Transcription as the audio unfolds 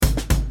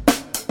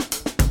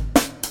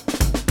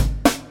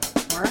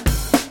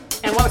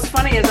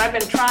funny is I've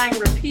been trying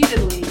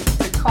repeatedly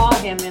to call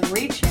him and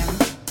reach him.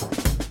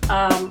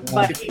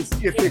 But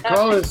if you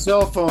call his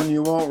cell phone,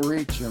 you won't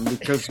reach him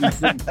because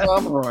he's in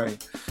Pomeroy.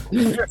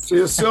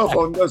 His cell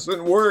phone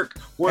doesn't work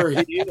where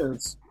he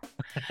is.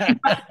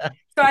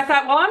 So I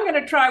thought, well, I'm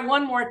going to try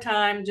one more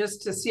time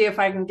just to see if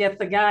I can get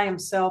the guy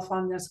himself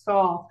on this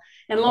call.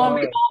 And lo and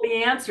behold,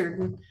 he answered.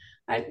 And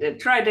I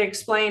tried to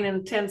explain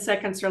in 10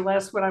 seconds or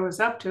less what I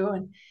was up to.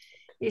 And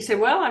he said,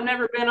 well, I've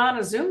never been on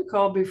a Zoom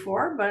call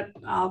before, but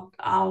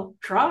I'll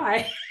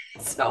try.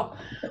 So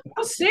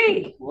we'll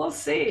see. We'll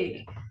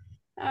see.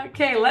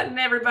 Okay, letting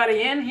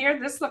everybody in here.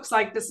 This looks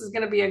like this is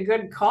going to be a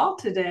good call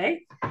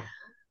today.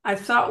 I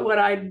thought what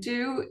I'd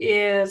do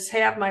is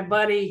have my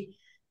buddy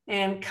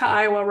and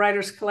Iowa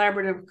Writers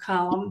Collaborative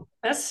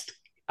columnist,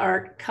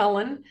 Art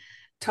Cullen,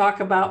 talk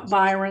about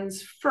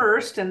Byron's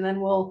first, and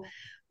then we'll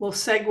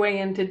segue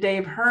into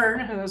Dave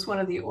Hearn, who is one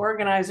of the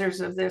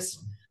organizers of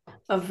this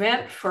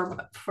event for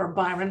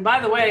Byron. By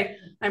the way,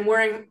 I'm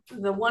wearing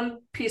the one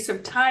piece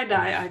of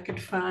tie-dye I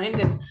could find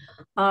in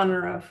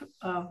honor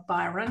of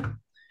Byron,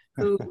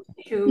 who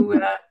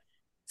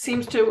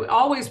seems to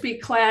always be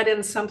clad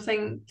in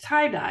something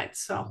tie-dyed.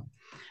 So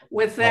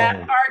with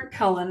that, Art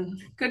Cullen,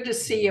 good to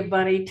see you,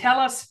 buddy. Tell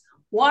us,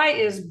 why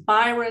is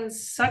Byron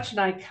such an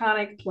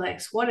iconic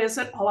place? What is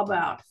it all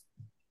about?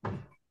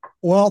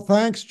 Well,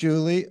 thanks,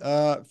 Julie.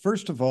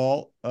 First of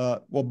all,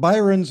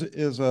 Byron's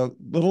is a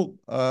little,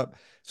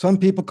 some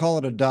people call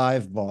it a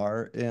dive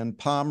bar in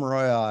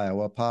Pomeroy,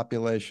 Iowa,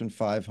 population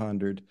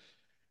 500.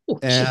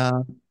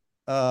 And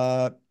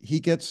he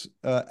gets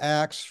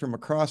acts from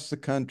across the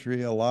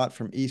country, a lot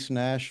from East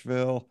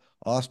Nashville,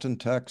 Austin,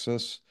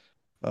 Texas,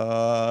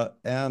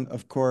 and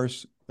of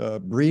course,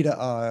 Breda,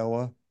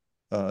 Iowa,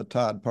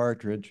 Todd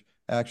Partridge,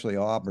 actually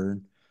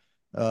Auburn,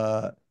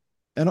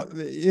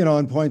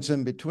 and points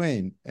in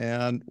between.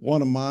 And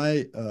one of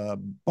my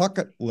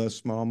bucket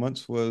list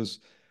moments was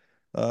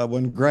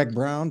when Greg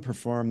Brown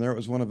performed there. It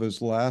was one of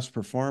his last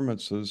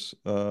performances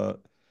before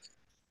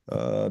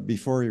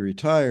he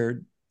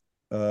retired.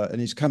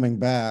 And he's coming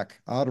back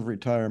out of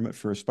retirement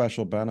for a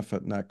special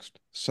benefit next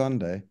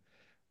Sunday.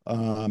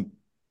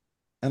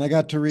 And I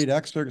got to read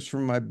excerpts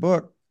from my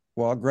book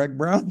while Greg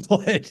Brown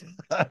played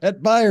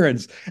at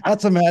Byron's.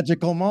 That's a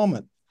magical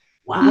moment.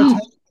 Wow.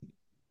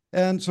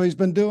 And so he's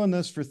been doing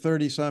this for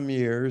 30 some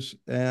years.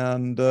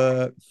 And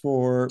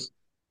for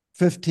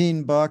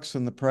 $15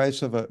 and the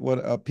price of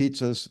a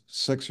pizza's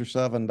 $6 or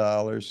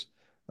 $7,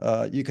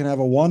 you can have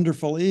a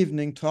wonderful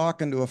evening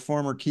talking to a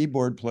former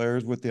keyboard player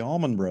with the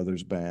Allman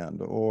Brothers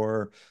Band,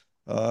 or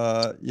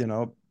a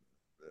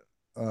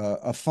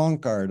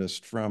funk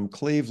artist from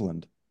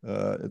Cleveland.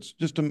 It's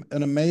just an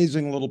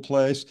amazing little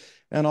place,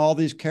 and all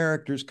these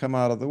characters come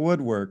out of the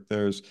woodwork.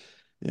 There's,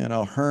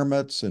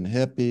 hermits and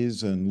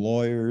hippies and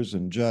lawyers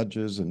and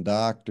judges and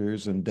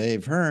doctors, and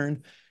Dave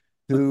Hearn,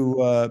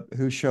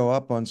 who show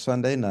up on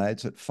Sunday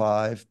nights at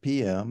 5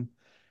 p.m.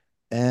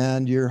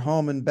 and you're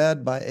home in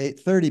bed by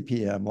 8:30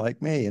 p.m.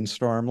 like me in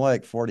Storm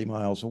Lake, 40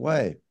 miles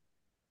away.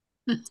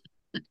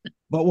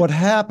 But what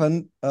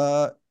happened,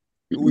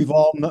 we've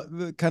all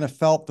kind of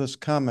felt this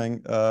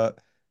coming.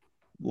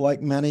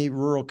 Like many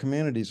rural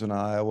communities in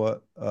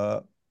Iowa,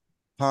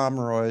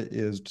 Pomeroy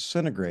is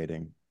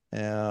disintegrating,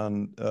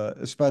 and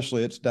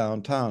especially its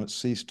downtown, it's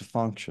ceased to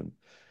function.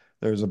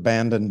 There's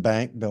abandoned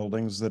bank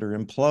buildings that are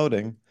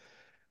imploding,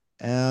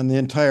 and the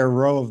entire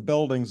row of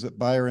buildings that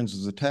Byron's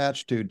is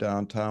attached to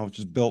downtown, which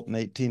is built in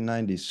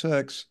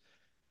 1896,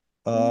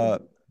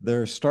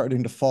 they're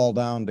starting to fall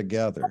down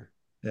together.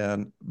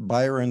 And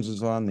Byron's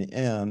is on the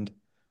end,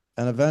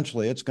 and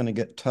eventually it's going to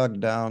get tugged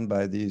down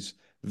by these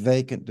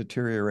vacant,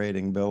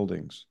 deteriorating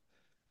buildings.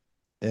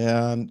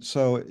 And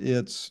so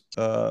it's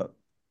the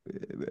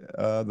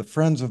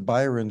Friends of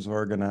Byron's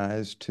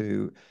organized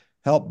to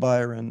help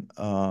Byron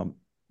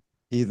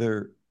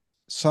either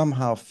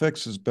somehow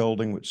fix his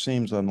building, which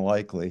seems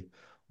unlikely,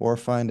 or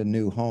find a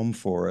new home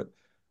for it.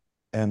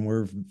 And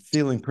we're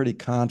feeling pretty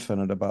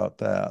confident about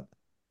that.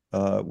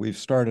 We've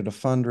started a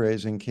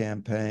fundraising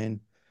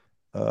campaign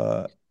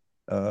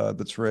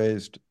that's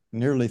raised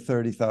nearly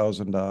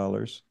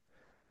 $30,000.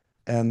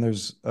 And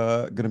there's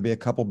going to be a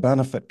couple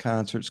benefit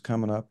concerts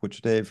coming up,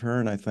 which Dave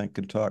Hearn, I think,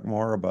 could talk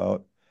more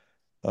about,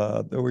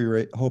 that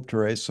we hope to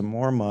raise some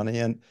more money.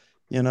 And,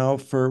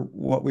 for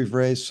what we've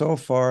raised so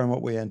far and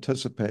what we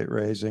anticipate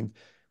raising,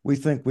 we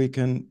think we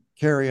can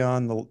carry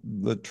on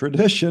the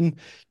tradition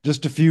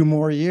just a few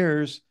more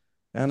years.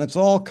 And it's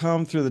all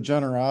come through the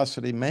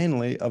generosity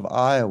mainly of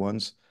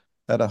Iowans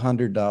at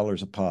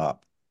 $100 a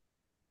pop.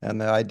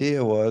 And the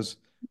idea was,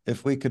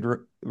 if we could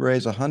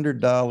raise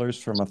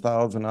 $100 from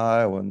 1,000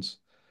 Iowans,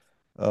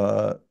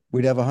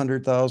 we'd have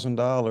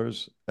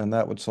 $100,000, and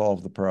that would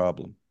solve the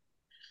problem.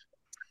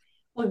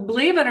 Well,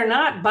 believe it or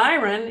not,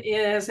 Byron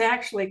is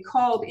actually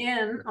called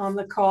in on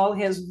the call,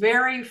 his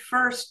very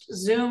first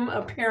Zoom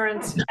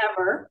appearance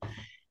ever.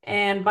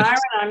 And Byron,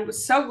 I'm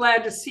so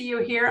glad to see you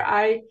here.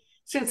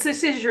 Since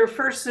this is your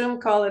first Zoom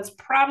call, it's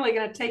probably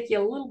going to take you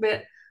a little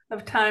bit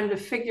of time to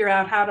figure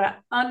out how to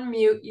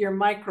unmute your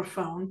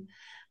microphone.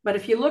 But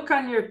if you look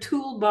on your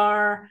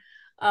toolbar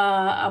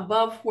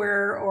above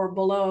where or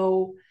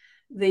below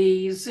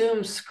the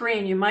Zoom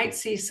screen, you might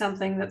see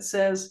something that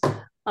says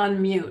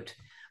unmute.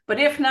 But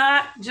if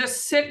not,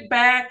 just sit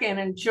back and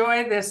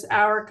enjoy this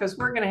hour, because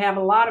we're going to have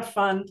a lot of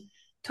fun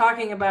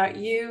talking about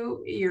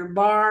you, your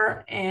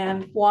bar,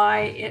 and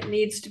why it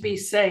needs to be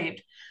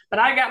saved. But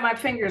I got my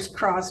fingers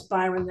crossed,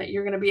 Byron, that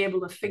you're going to be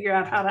able to figure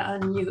out how to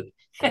unmute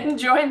and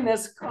join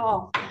this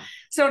call.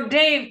 So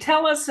Dave,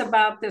 tell us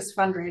about this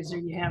fundraiser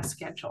you have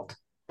scheduled.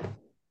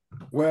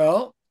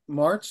 Well,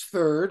 March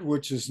 3rd,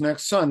 which is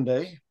next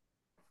Sunday,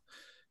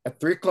 at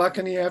 3:00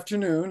 in the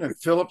afternoon at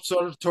Phillips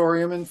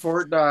Auditorium in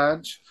Fort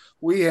Dodge,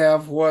 we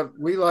have what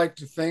we like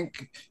to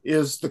think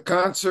is the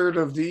concert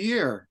of the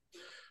year,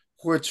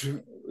 which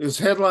is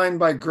headlined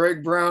by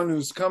Greg Brown,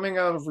 who's coming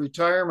out of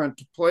retirement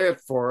to play it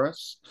for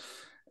us,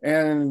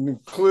 and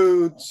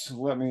includes,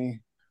 let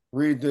me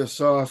read this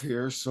off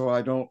here so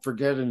I don't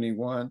forget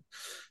anyone,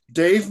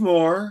 Dave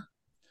Moore,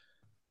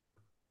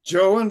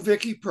 Joe and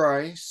Vicky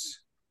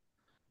Price,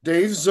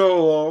 Dave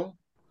Zolo,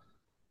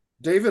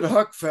 David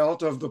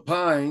Huckfelt of the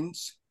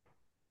Pines,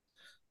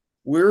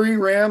 Weary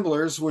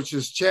Ramblers, which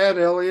is Chad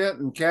Elliott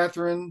and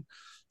Catherine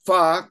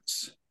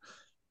Fox,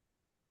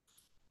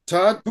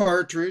 Todd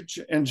Partridge,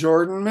 and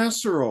Jordan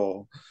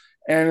Messerol.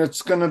 And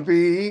it's going to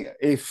be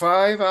a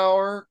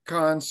 5-hour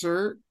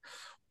concert.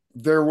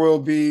 There will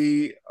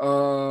be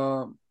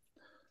an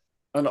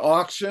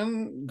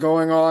auction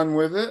going on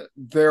with it.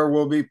 There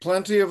will be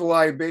plenty of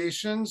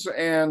libations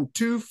and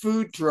 2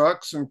 food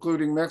trucks,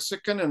 including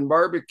Mexican and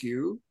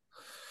barbecue,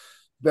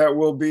 that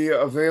will be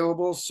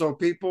available, so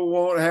people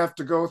won't have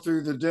to go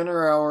through the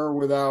dinner hour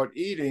without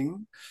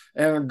eating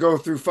and go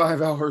through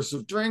 5 hours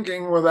of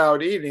drinking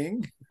without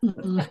eating.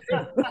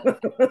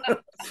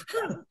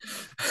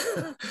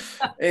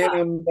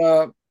 And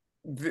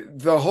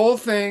the whole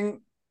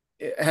thing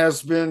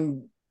has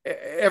been,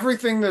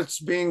 everything that's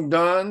being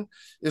done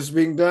is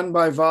being done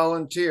by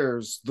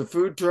volunteers. The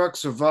food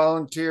trucks have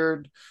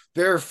volunteered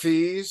their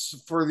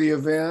fees for the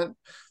event.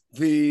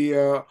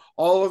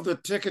 All of the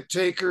ticket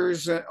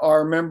takers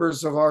are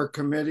members of our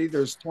committee.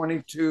 There's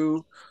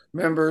 22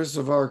 members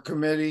of our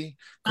committee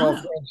called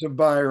Friends of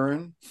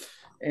Byron.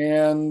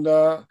 And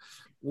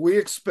we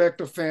expect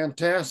a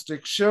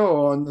fantastic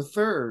show on the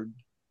 3rd.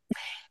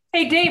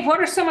 Hey, Dave, what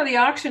are some of the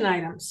auction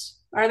items?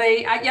 Are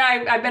they,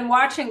 I've been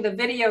watching the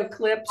video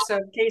clips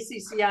of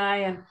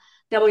KCCI and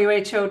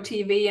WHO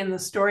TV and the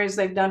stories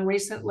they've done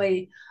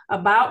recently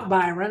about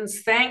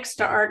Byron's, thanks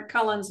to Art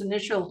Cullen's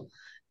initial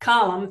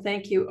column.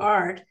 Thank you,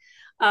 Art.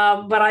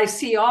 But I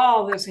see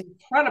all this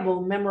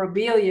incredible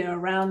memorabilia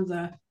around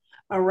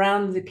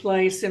the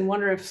place and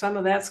wonder if some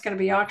of that's going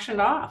to be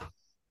auctioned off.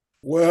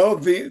 Well,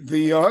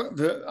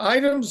 the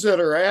items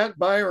that are at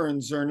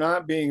Byron's are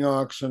not being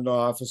auctioned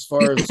off, as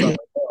far as I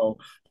know,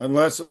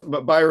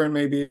 but Byron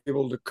may be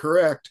able to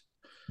correct.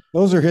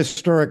 Those are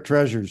historic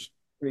treasures.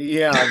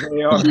 Yeah,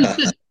 they are.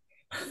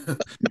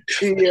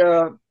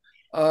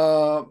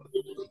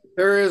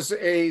 There is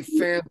a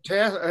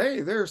fantastic.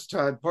 Hey, there's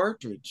Todd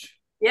Partridge.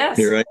 Yes.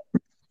 Here I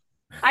am.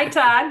 Hi,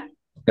 Todd.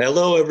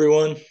 Hello,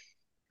 everyone.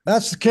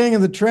 That's the king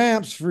of the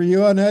tramps for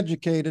you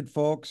uneducated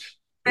folks.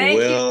 Thank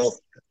you.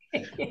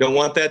 Don't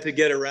want that to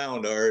get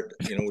around, Art.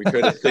 You know, we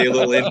try to stay a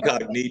little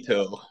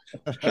incognito.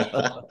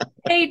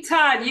 Hey,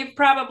 Todd, you've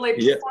probably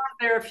performed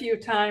there a few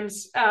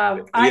times.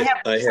 I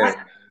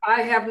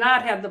have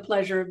not had the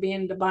pleasure of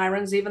being to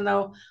Byron's, even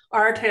though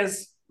Art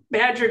has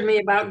badgered me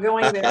about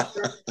going there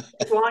for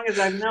as long as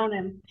I've known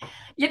him.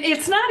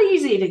 It's not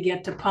easy to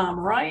get to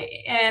Pomeroy,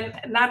 and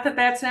not that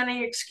that's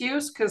any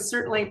excuse, because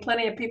certainly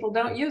plenty of people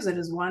don't use it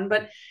as one,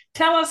 but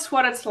tell us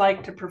what it's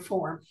like to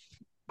perform.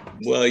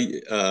 Well,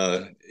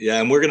 yeah,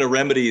 and we're going to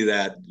remedy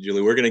that,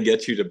 Julie. We're going to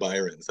get you to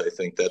Byron's. I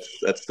think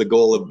that's the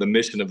goal of the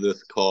mission of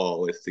this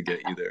call, is to get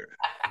you there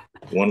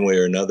one way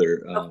or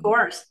another. Of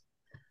course.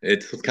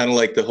 It's kind of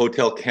like the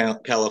Hotel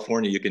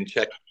California. You can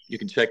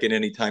check in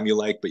anytime you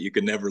like, but you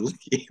can never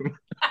leave.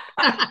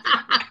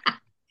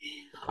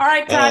 All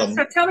right, Todd.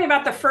 So tell me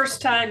about the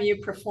first time you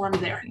performed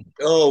there.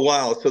 Oh,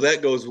 wow. So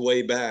that goes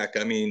way back.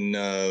 I mean,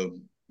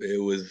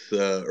 it was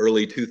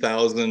early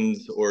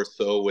 2000s or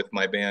so with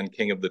my band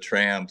King of the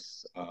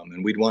Tramps,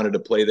 and we'd wanted to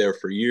play there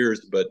for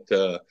years, but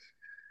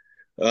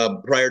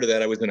prior to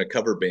that I was in a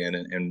cover band,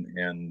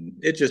 and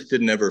it just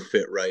didn't ever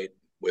fit right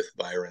with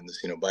Byron's.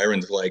 You know,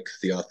 Byron's likes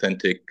the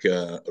authentic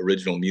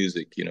original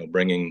music, you know,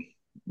 bringing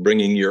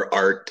your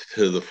art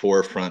to the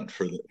forefront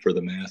for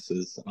the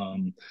masses.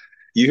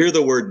 You hear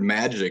the word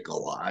magic a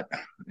lot,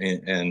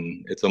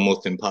 and it's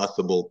almost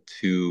impossible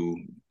to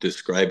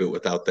describe it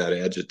without that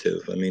adjective.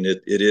 I mean,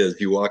 it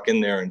is. You walk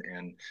in there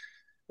and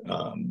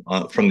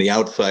from the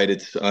outside,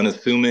 it's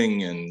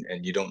unassuming,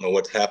 and you don't know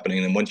what's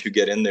happening. And once you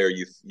get in there,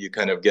 you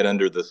kind of get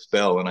under the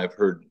spell. And I've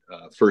heard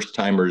first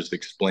timers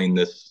explain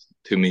this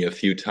to me a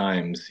few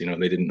times. You know,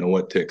 they didn't know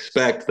what to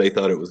expect. They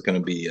thought it was going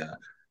to be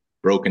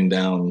broken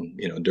down,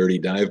 you know, dirty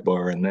dive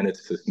bar, and then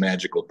it's this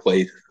magical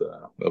place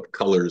of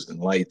colors and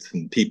lights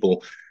and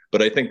people.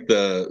 But I think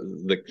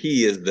the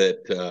key is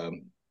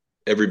that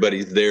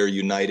everybody's there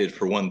united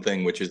for one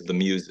thing, which is the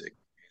music.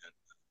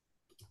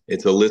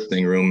 It's a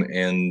listening room,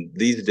 and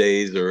these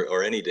days,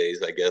 or any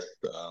days, I guess,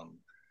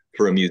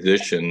 for a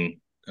musician,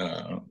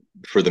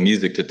 for the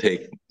music to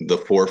take the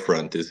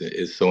forefront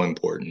is so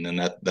important, and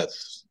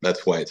that's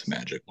why it's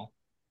magical.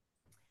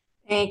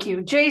 Thank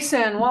you.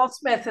 Jason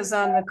Waltsmith is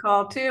on the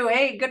call too.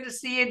 Hey, good to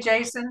see you,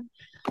 Jason.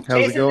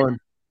 How's it going?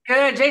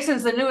 Good.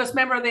 Jason's the newest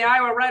member of the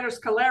Iowa Writers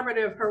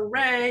Collaborative.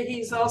 Hooray.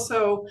 He's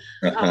also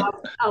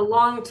a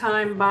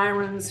longtime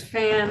Byron's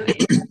fan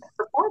and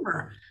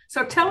performer.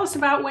 So tell us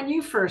about when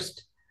you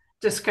first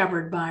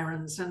discovered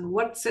Byron's and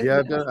what's it.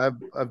 Yeah,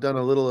 I've done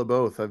a little of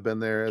both. I've been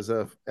there as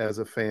a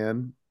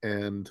fan,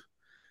 and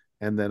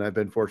then I've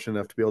been fortunate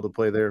enough to be able to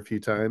play there a few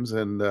times.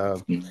 And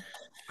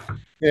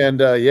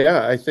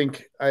yeah, I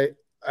think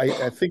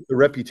I think the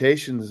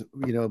reputation's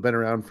been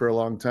around for a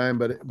long time,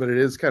 but it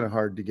is kind of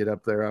hard to get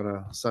up there on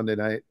a Sunday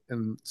night.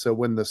 And so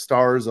when the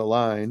stars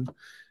aligned,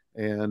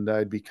 and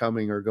I'd be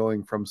coming or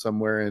going from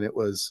somewhere, and it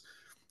was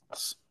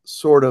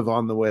sort of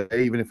on the way,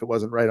 even if it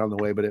wasn't right on the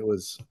way, but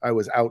I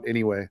was out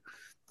anyway,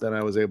 then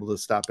I was able to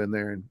stop in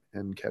there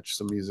and catch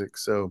some music.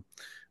 So,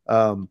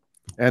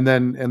 and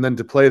then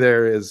to play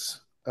there is,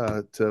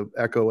 to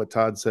echo what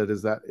Todd said,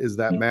 is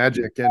that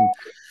magic. And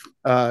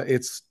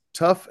it's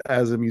tough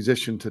as a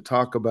musician to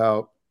talk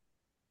about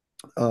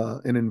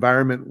an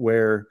environment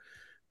where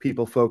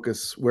people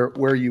focus,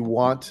 where you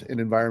want an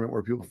environment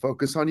where people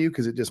focus on you,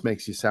 because it just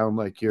makes you sound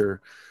like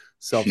you're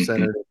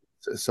self-centered,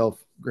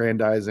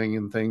 self-grandizing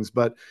and things.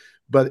 But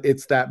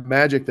it's that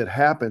magic that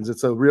happens.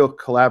 It's a real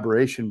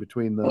collaboration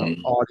between the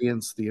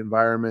audience, the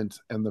environment,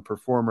 and the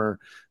performer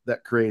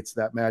that creates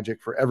that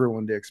magic for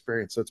everyone to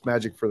experience. So it's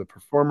magic for the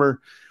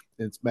performer,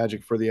 it's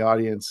magic for the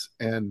audience,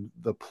 and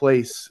the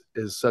place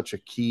is such a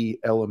key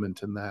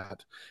element in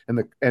that.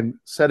 And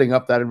setting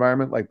up that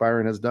environment like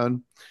Byron has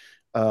done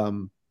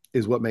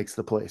is what makes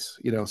the place.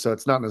 So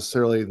it's not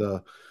necessarily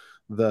the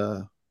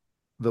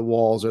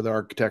walls or the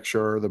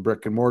architecture or the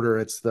brick and mortar.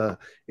 It's the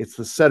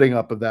setting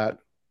up of that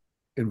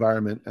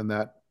environment and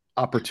that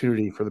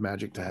opportunity for the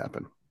magic to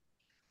happen.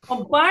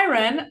 Well,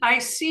 Byron, I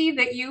see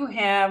that you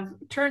have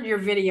turned your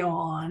video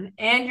on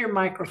and your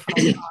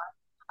microphone on.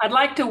 I'd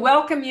like to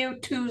welcome you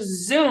to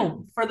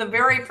Zoom for the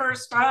very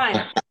first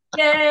time.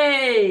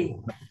 Yay!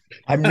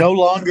 I'm no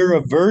longer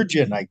a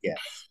virgin, I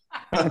guess.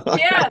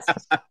 Yes.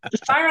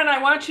 Byron, I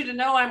want you to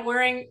know I'm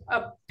wearing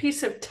a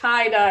piece of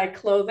tie-dye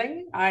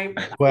clothing.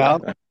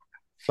 Well,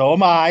 so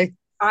am I.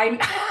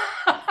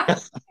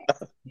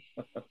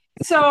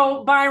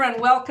 So, Byron,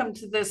 welcome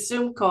to this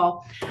Zoom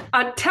call.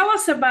 Tell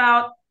us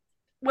about,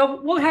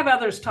 well, we'll have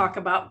others talk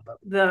about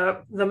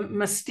the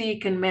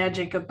mystique and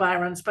magic of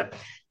Byron's, but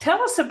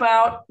tell us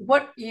about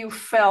what you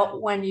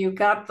felt when you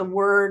got the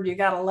word, you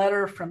got a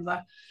letter from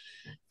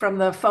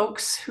the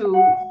folks who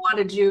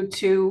wanted you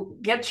to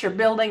get your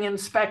building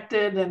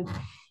inspected, and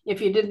if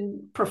you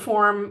didn't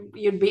perform,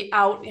 you'd be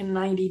out in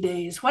 90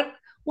 days.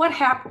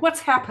 What's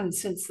happened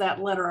since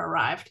that letter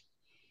arrived?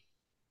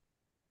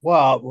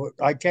 Well,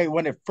 I tell you,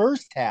 when it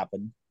first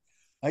happened,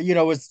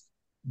 it was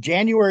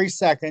January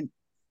 2nd.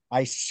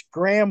 I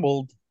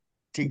scrambled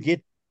to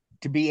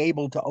be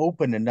able to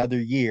open another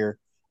year.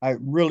 I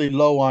really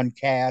low on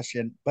cash,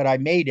 but I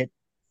made it.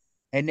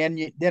 And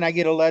then I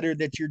get a letter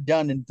that you're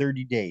done in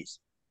 30 days.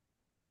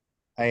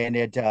 And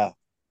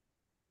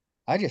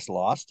I just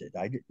lost it.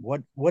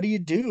 What do you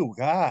do?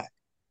 God.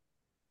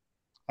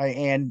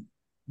 And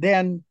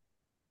then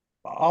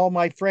all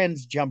my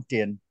friends jumped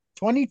in.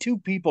 22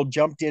 people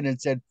jumped in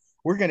and said,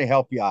 we're going to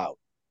help you out.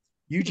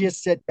 You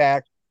just sit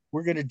back.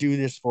 We're going to do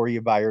this for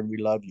you, Byron. We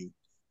love you.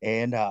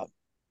 And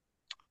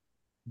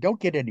don't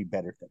get any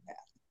better than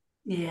that.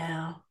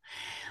 Yeah.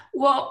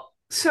 Well,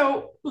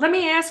 so let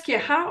me ask you,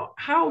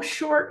 how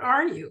short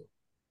are you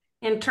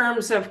in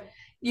terms of,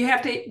 you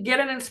have to get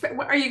an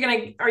inspection? Are you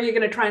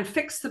gonna try and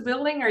fix the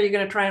building? Are you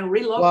gonna try and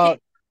relocate? Well,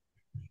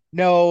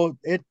 no,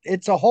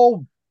 it's a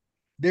whole.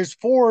 There's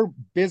 4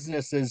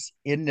 businesses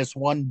in this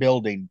one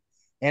building,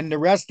 and the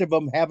rest of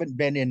them haven't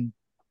been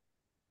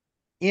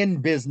in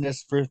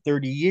business for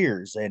 30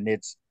 years, and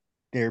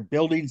their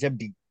buildings have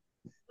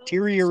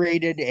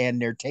deteriorated,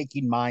 and they're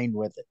taking mine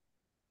with it.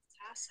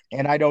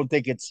 And I don't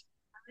think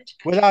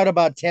without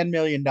about $10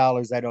 million,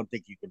 I don't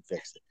think you can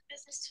fix it.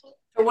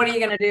 So what are you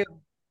going to do?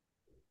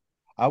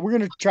 We're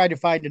going to try to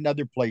find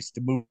another place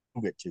to move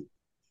it to.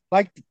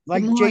 Like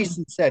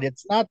Jason said,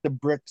 it's not the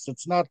bricks,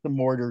 it's not the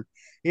mortar,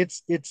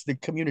 it's the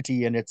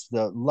community, and it's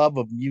the love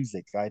of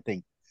music. I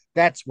think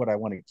that's what I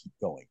want to keep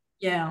going.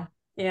 Yeah,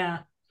 yeah.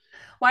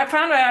 Well, I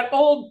found an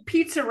old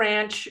pizza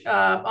ranch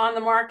on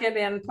the market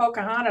in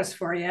Pocahontas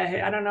for you.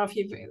 I don't know if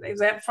is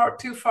that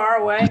too far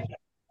away?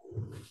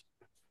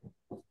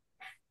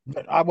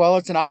 Well,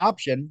 it's an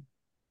option.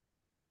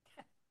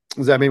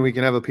 Does that mean we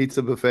can have a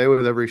pizza buffet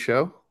with every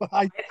show?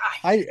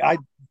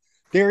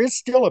 There is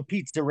still a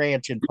pizza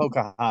ranch in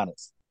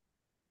Pocahontas.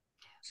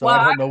 So well,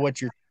 I don't know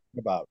what you're talking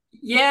about.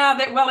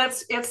 Yeah, well,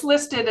 it's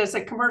listed as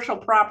a commercial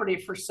property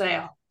for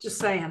sale. Just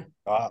saying.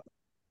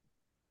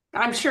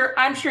 I'm sure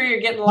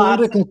you're getting lots.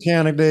 Political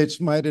candidates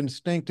might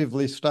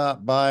instinctively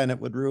stop by, and it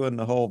would ruin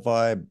the whole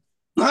vibe.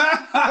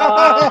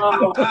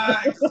 Oh.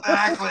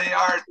 Exactly,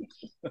 Art.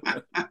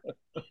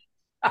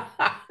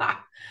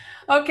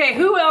 Okay,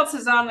 who else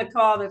is on the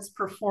call that's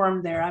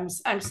performed there?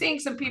 I'm seeing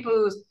some people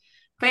whose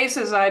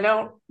faces I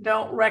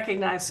don't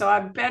recognize. So I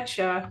bet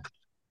you.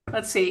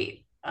 Let's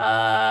see.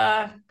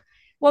 Well,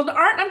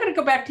 Art, I'm going to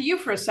go back to you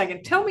for a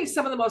second. Tell me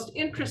some of the most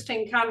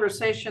interesting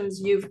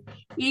conversations you've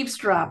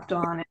eavesdropped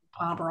on in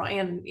Pomeroy,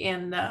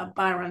 in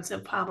Byron's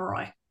and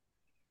Pomeroy.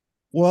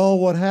 Well,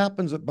 what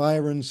happens at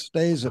Byron's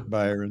stays at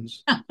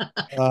Byron's.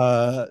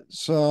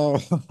 So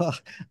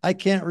I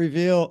can't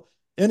reveal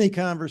any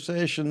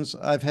conversations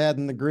I've had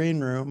in the green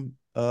room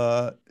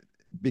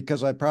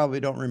because I probably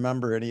don't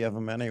remember any of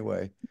them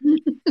anyway.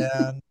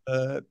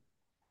 And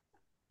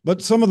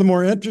but some of the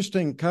more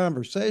interesting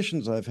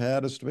conversations I've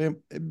had is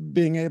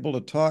being able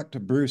to talk to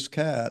Bruce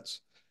Katz,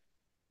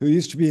 who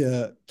used to be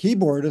a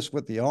keyboardist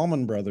with the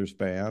Allman Brothers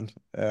Band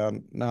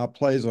and now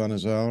plays on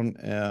his own.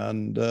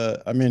 And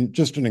I mean,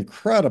 just an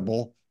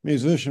incredible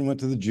musician, went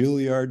to the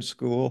Juilliard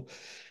School.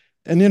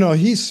 And, you know,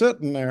 he's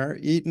sitting there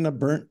eating a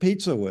burnt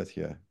pizza with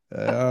you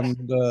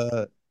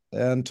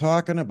and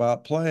talking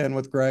about playing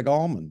with Greg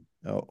Allman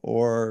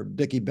or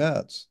Dickie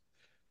Betts.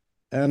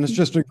 And it's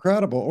just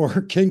incredible.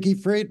 Or Kinky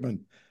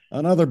Friedman,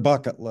 another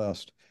bucket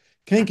list.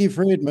 Kinky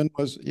Friedman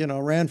was, you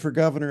know, ran for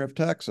governor of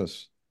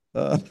Texas.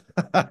 And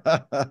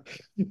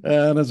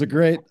is a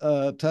great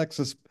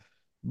Texas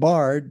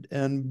bard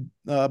and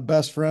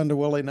best friend of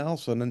Willie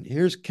Nelson. And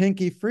here's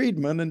Kinky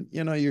Friedman, and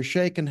you know you're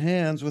shaking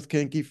hands with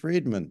Kinky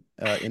Friedman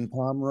in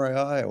Pomeroy,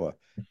 Iowa.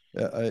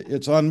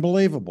 It's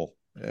unbelievable,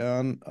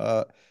 and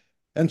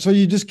so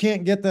you just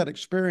can't get that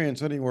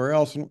experience anywhere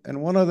else.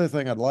 And one other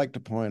thing I'd like to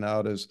point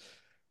out is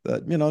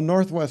that you know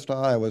Northwest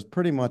Iowa is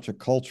pretty much a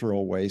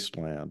cultural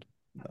wasteland,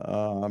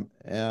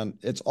 and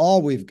it's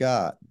all we've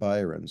got.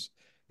 Byron's.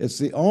 It's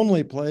the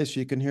only place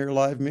you can hear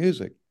live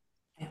music.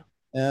 Yeah.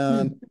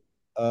 And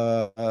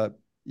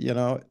you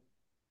know,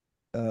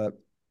 and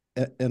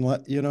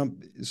you know,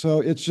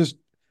 so it's just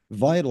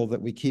vital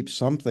that we keep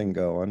something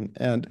going.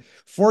 And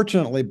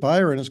fortunately,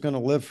 Byron is going to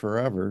live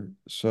forever.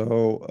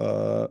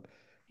 So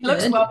He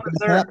looks well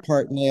preserved. that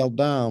part nailed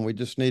down. We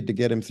just need to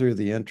get him through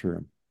the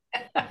interim.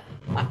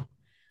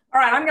 All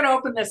right, I'm going to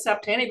open this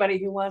up to anybody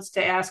who wants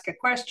to ask a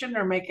question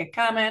or make a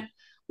comment.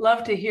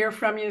 Love to hear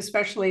from you,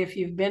 especially if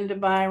you've been to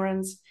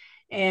Byron's.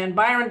 And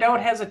Byron,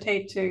 don't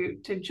hesitate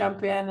to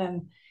jump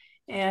in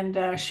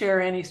and share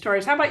any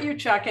stories. How about you,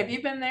 Chuck? Have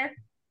you been there?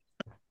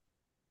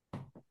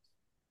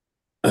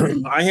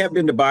 I have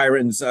been to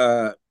Byron's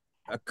a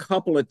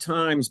couple of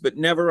times, but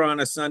never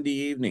on a Sunday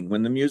evening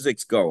when the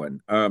music's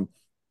going.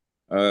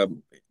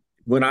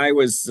 When I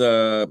was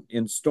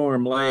in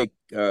Storm Lake,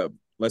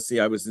 let's see,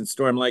 I was in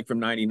Storm Lake from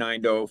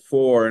 99 to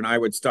 04, and I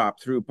would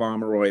stop through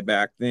Pomeroy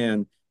back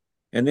then.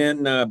 And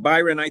then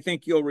Byron, I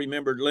think you'll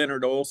remember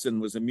Leonard Olson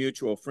was a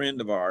mutual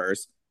friend of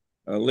ours.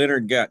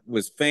 Leonard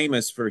was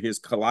famous for his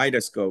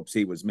kaleidoscopes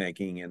he was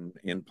making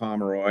in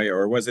Pomeroy,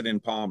 or was it in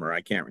Palmer?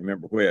 I can't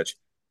remember which.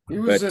 He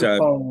was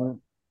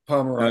in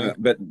Pomeroy.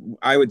 But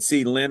I would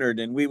see Leonard,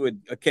 and we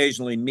would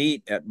occasionally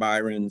meet at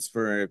Byron's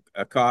for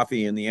a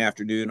coffee in the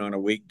afternoon on a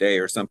weekday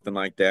or something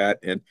like that.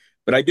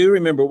 But I do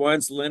remember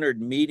once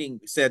Leonard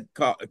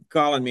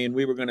calling me, and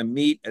we were going to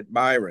meet at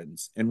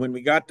Byron's. And when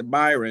we got to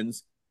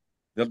Byron's,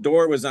 the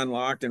door was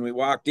unlocked and we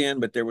walked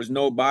in, but there was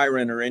no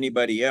Byron or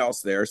anybody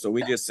else there. So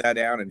we just sat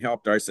down and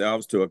helped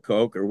ourselves to a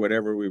Coke or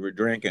whatever we were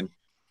drinking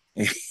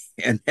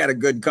and had a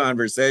good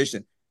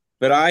conversation.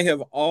 But I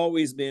have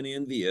always been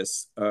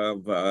envious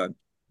of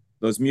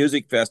those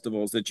music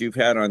festivals that you've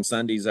had on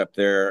Sundays up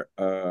there.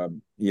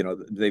 You know,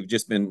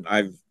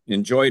 I've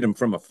enjoyed them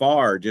from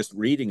afar, just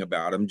reading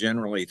about them,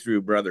 generally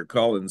through Brother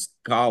Cullen's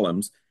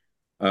columns.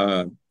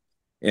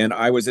 And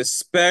I was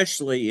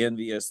especially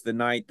envious the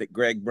night that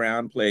Greg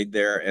Brown played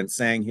there and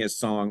sang his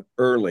song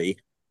Early,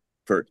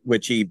 for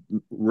which he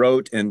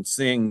wrote and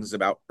sings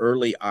about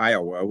Early,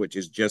 Iowa, which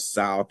is just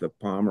south of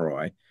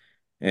Pomeroy.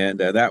 And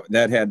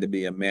that had to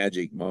be a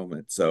magic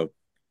moment. So,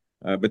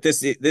 but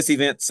this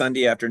event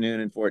Sunday afternoon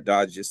in Fort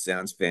Dodge just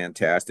sounds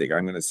fantastic.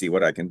 I'm going to see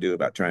what I can do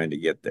about trying to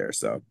get there.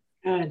 So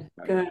good.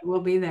 We'll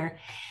be there.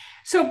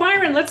 So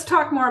Byron, let's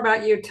talk more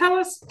about you. Tell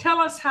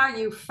us how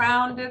you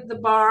founded the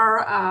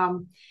bar.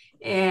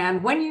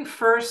 And when you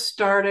first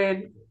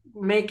started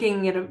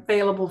making it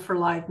available for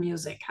live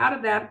music, how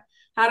did that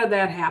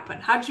happen?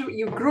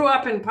 You grew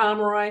up in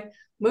Pomeroy,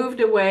 moved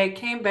away,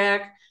 came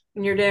back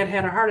when your dad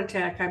had a heart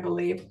attack, I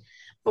believe.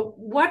 But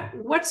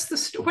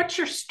what's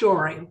your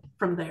story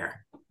from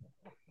there?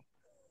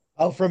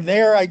 Oh, from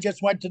there, I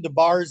just went to the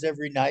bars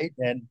every night,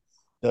 and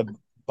the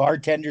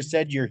bartender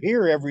said, "You're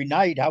here every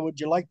night. How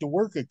would you like to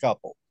work a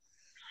couple?"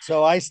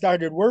 So I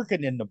started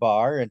working in the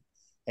bar,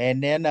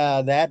 and then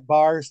that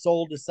bar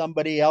sold to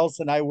somebody else,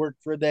 and I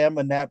worked for them,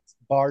 and that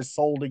bar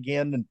sold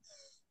again, and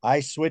I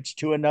switched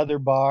to another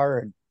bar,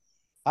 and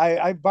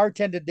I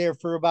bartended there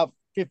for about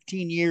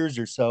 15 years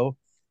or so,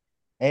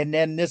 and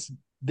then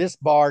this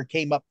bar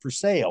came up for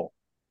sale,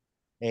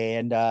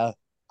 And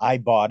I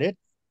bought it,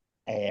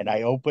 and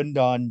I opened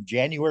on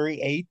January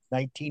 8th,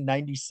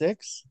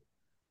 1996.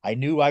 I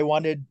knew I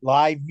wanted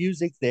live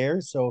music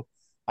there, so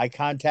I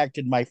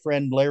contacted my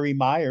friend Larry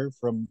Meyer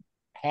from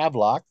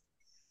Havelock,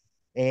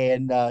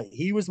 and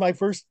he was my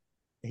first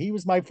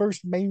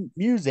main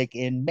music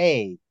in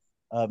May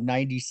of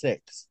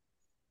 96.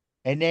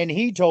 And then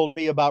he told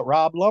me about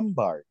Rob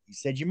Lombard. He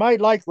said, "You might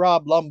like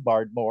Rob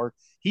Lombard more.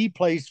 He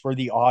plays for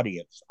the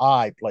audience.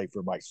 I play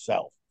for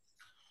myself."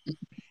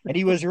 And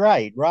he was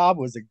right. Rob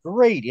was a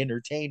great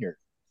entertainer.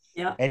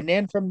 Yeah. And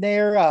then from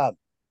there,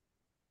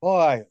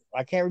 boy,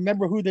 I can't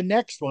remember who the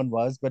next one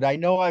was, but I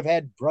know I've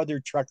had Brother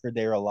Trucker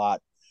there a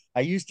lot.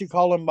 I used to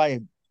call him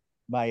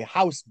my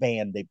house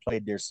band. They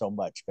played there so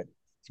much, but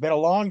it's been a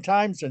long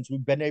time since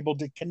we've been able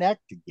to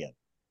connect again.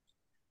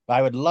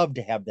 I would love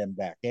to have them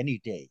back any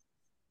day.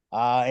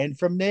 And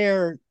from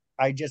there,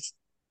 I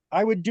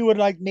would do it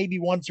like maybe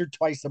once or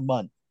twice a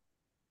month,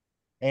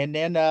 and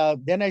then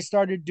I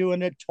started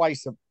doing it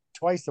twice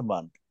a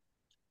month,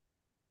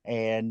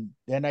 and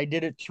then I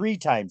did it 3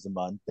 times a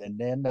month, and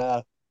then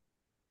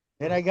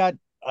I got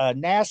a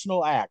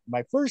national act.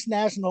 My first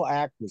national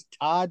act was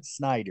Todd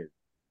Snyder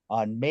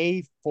on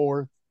March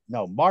 4th,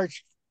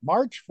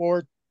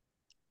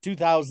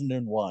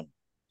 2001.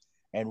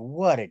 And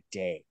what a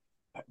day.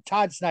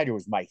 Todd Snyder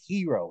was my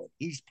hero, and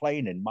he's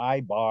playing in my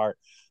bar.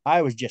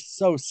 I was just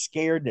so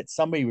scared that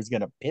somebody was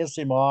going to piss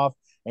him off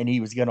and he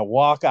was going to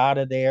walk out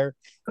of there,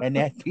 and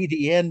that'd be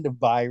the end of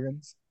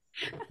Byron's.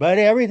 But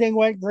everything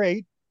went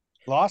great.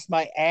 Lost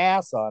my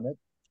ass on it.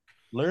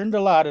 Learned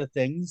a lot of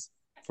things.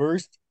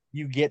 First,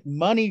 you get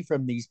money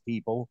from these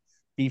people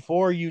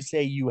before you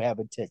say you have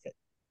a ticket.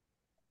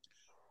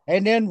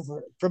 And then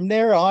from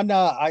there on,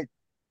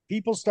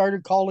 people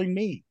started calling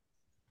me,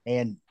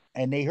 and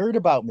they heard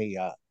about me.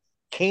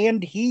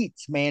 Canned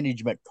Heat's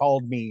management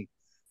called me,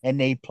 and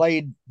they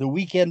played the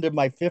weekend of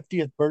my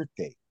 50th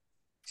birthday.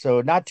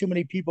 So not too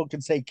many people can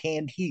say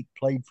Canned Heat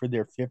played for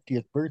their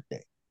 50th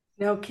birthday.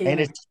 No And kidding.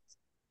 it's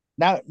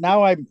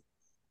now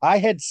I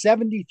had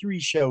 73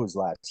 shows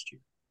last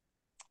year.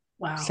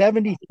 Wow.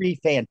 73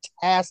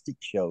 fantastic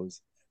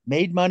shows.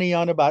 Made money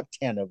on about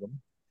 10 of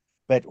them.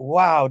 But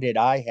wow, did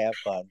I have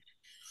fun.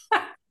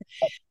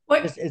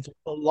 What? It's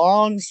a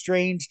long,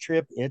 strange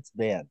trip it's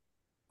been.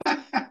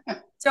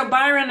 So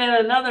Byron, in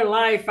another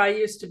life, I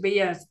used to be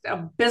a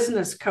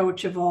business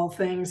coach of all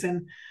things,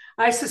 and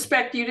I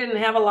suspect you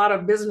didn't have a lot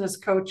of business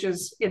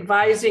coaches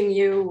advising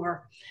you.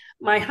 Or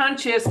my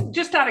hunch is,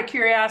 just out of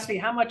curiosity,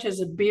 how much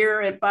is a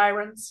beer at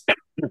Byron's?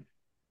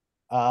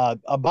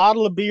 A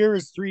bottle of beer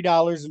is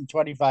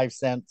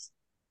 $3.25.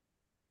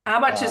 How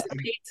much is the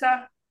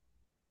pizza?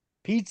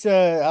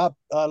 Pizza up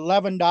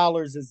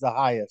 $11 is the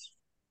highest.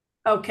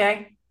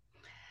 Okay.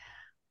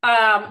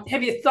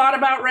 Have you thought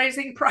about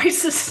raising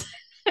prices?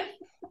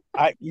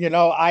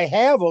 I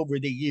have over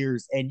the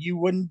years, and you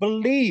wouldn't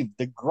believe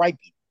the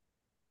griping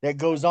that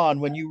goes on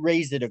when you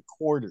raise it a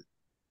quarter.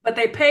 But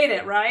they paid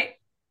it, right?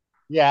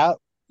 Yeah.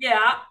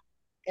 Yeah.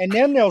 And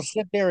then they'll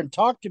sit there and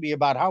talk to me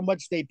about how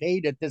much they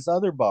paid at this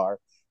other bar,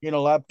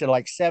 up to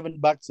like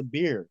 $7 a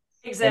beer.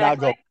 Exactly. And I'll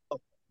go,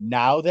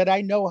 now that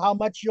I know how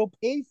much you'll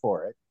pay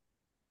for it.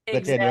 But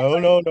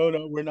exactly. then,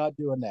 no, we're not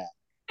doing that.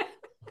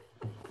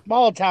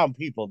 Small town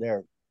people,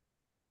 they're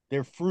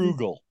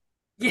frugal.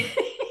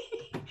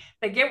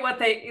 They get what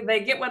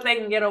they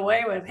can get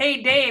away with.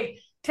 Hey, Dave,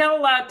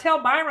 tell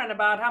Byron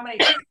about how many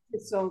tickets you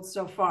sold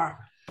so far.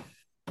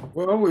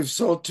 Well, we've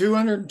sold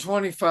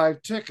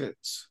 225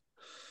 tickets,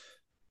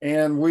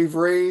 and we've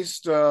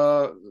raised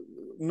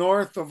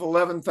north of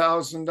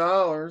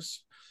 $11,000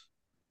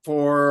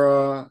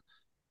 for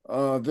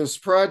this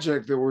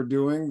project that we're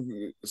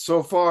doing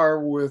so far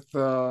with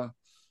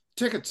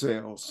ticket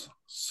sales.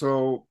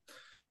 So,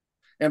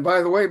 and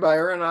by the way,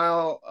 Byron,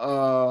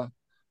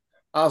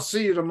 I'll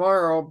see you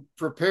tomorrow.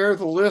 Prepare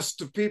the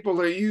list of people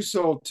that you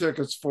sold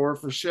tickets for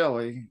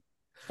Shelley.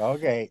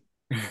 Okay.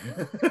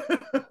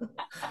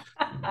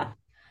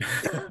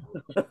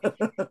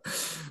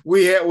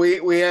 we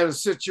had a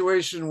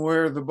situation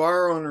where the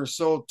bar owner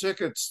sold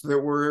tickets that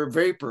were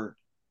vapor.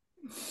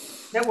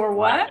 That were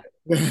what?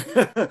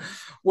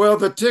 Well,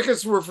 the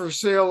tickets were for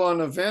sale on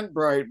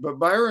Eventbrite, but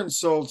Byron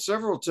sold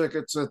several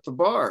tickets at the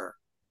bar.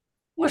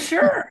 Well,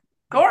 sure.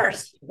 Of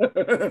course. And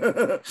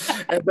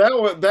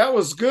that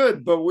was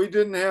good, but we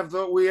didn't have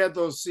we had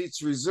those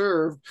seats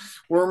reserved.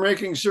 We're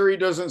making sure he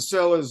doesn't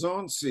sell his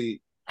own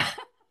seat.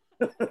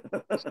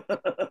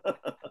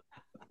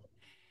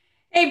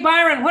 Hey,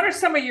 Byron, what are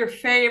some of your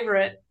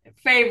favorite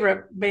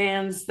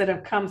bands that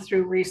have come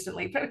through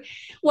recently?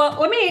 Well,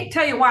 let me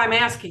tell you why I'm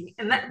asking,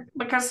 and that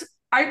because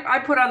I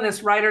put on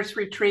this writers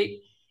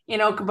retreat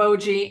in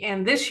Okoboji,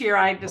 and this year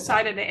I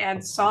decided to add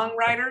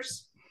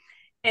songwriters.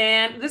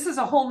 And this is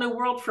a whole new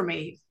world for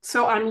me.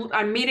 So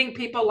I'm meeting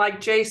people like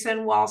Jason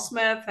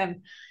Walsmith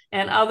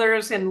and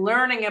others, and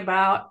learning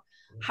about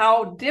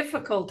how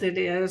difficult it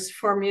is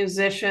for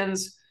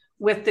musicians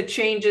with the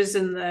changes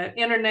in the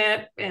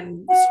internet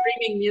and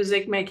streaming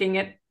music, making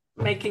it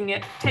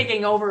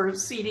taking over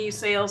CD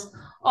sales,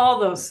 all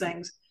those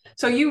things.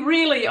 So you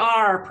really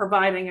are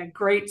providing a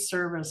great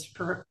service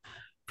for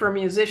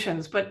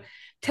musicians. But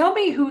tell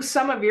me who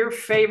some of your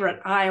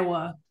favorite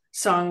Iowa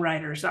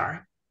songwriters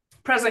are.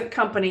 Present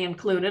company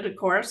included, of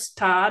course,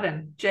 Todd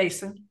and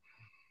Jason.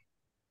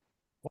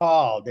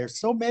 Wow, there's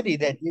so many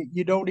that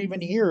you don't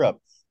even hear of.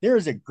 There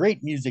is a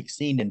great music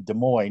scene in Des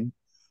Moines.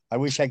 I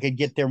wish I could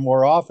get there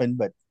more often,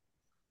 but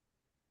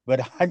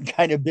I'm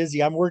kind of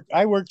busy. I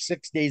work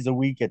 6 days a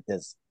week at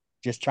this,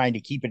 just trying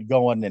to keep it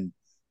going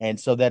and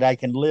so that I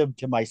can live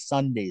to my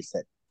Sundays.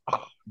 That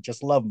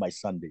just love my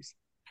Sundays.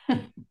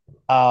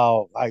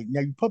 Oh, I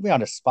now you put me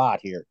on a spot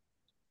here.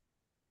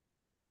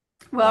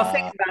 Well,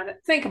 think about it.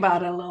 Think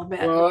about it a little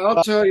bit. Well,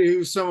 I'll tell you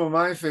who some of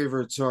my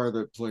favorites are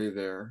that play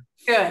there.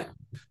 Good.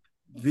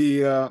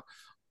 The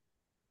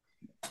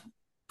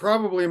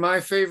probably my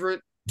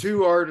favorite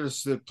two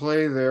artists that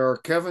play there are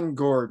Kevin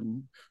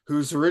Gordon,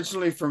 who's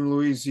originally from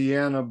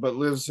Louisiana but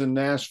lives in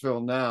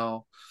Nashville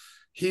now.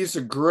 He's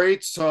a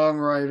great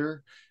songwriter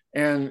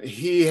and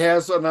he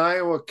has an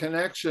Iowa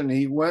connection.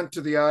 He went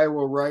to the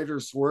Iowa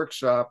Writers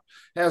Workshop,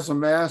 has a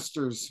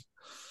master's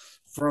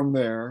from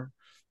there,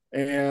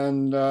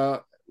 and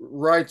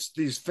writes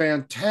these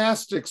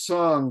fantastic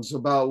songs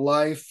about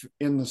life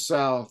in the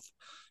South.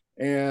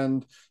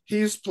 And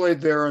he's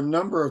played there a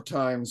number of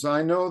times.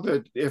 I know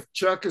that if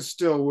Chuck is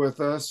still with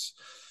us,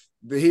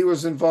 he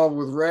was involved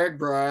with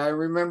Ragbri. I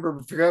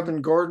remember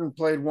Kevin Gordon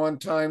played one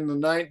time the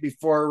night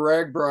before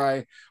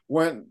Ragbri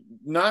went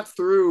not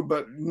through,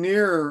 but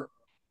near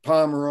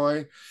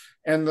Pomeroy.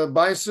 And the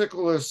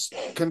bicyclist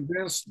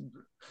convinced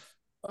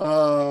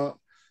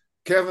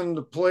Kevin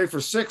to play for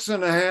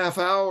 6.5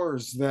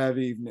 hours that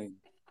evening.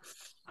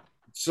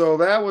 So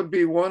that would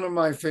be one of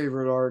my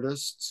favorite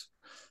artists.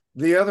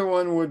 The other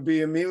one would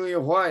be Amelia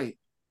White.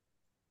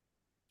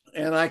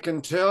 And I can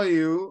tell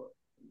you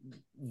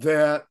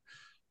that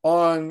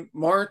on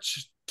April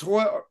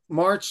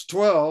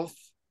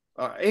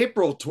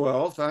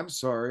 12th, I'm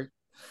sorry,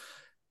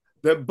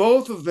 that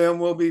both of them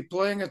will be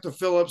playing at the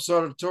Phillips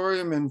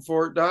Auditorium in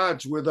Fort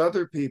Dodge with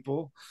other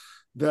people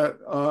that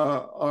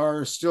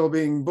are still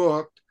being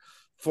booked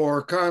for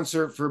a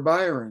concert for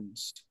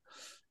Byron's.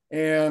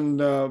 And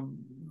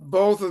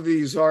both of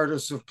these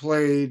artists have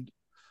played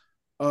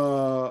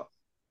a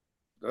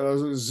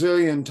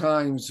zillion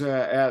times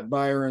at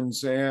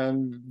Byron's,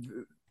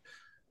 and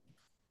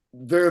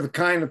they're the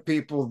kind of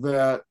people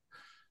that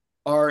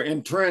are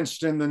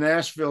entrenched in the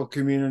Nashville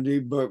community,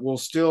 but will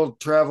still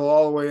travel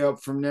all the way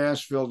up from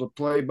Nashville to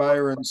play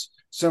Byron's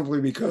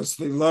simply because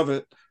they love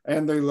it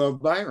and they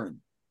love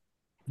Byron.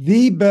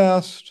 The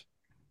best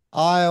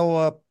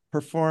Iowa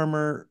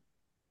performer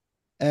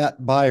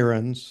at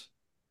Byron's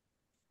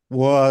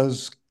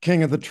was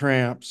King of the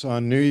Tramps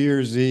on New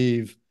Year's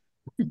Eve.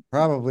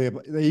 Probably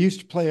they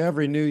used to play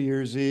every New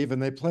Year's Eve,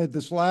 and they played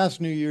this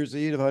last New Year's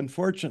Eve.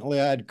 Unfortunately,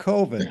 I had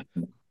COVID.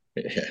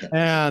 Yeah.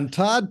 And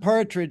Todd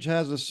Partridge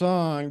has a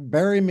song,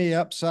 "Bury Me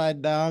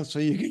Upside Down So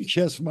You Can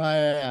Kiss My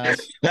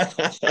Ass."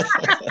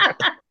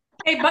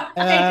 Hey, but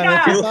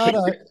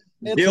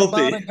it's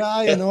about a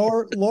guy in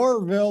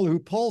Lorville who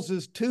pulls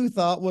his tooth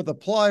out with the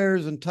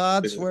pliers, and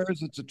Todd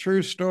swears it's a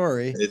true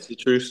story. It's a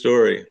true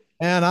story.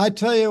 And I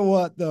tell you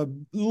what, the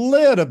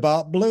lid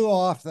about blew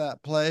off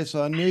that place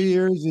on New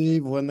Year's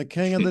Eve when the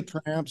King of the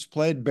Tramps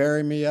played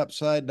 "Bury Me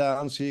Upside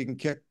Down So You Can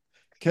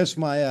Kiss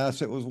My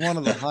Ass." It was one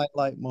of the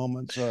highlight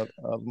moments of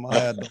my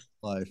adult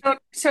life.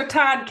 So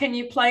Todd, can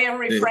you play a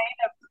refrain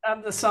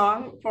of the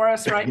song for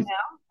us right now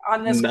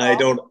on this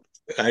call?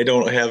 I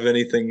don't have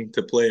anything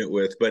to play it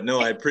with, but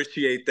no, I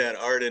appreciate that,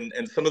 Art. And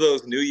some of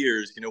those New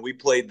Year's, we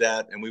played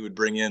that and we would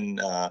bring in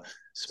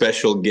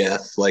special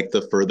guests like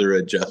the Further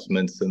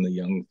Adjustments and the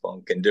Young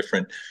Funk and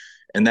different.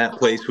 And that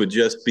place would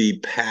just be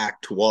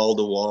packed wall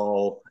to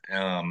wall.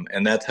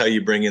 And that's how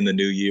you bring in the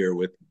new year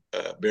with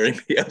 "Bury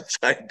Me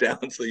Upside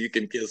Down So You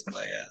Can Kiss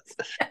My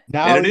Ass."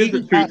 Now, and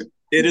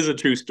it is a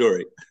true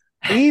story.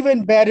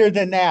 Even better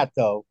than that,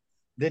 though,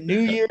 the New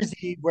Year's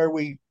Eve where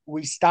we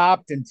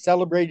stopped and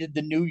celebrated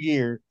the new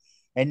year,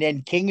 and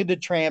then King of the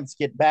Tramps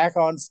get back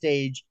on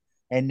stage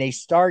and they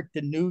start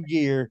the new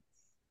year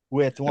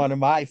with one of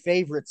my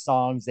favorite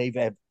songs they've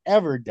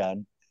ever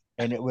done,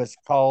 and it was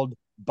called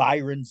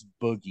 "Byron's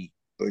Boogie."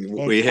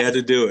 We had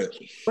to do it.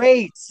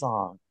 Great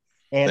song.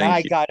 And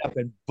I got up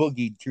and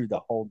boogied through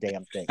the whole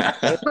damn thing.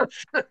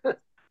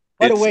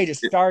 What a way to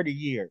start a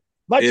year.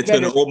 It's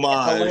an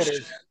homage.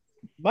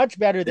 Much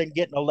better than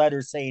getting a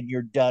letter saying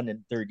you're done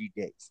in 30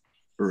 days.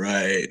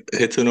 Right.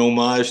 It's an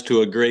homage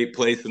to a great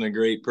place and a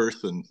great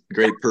person,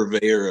 great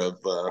purveyor of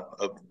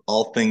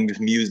all things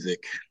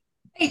music.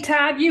 Hey,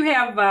 Todd, you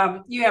have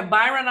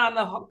Byron on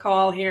the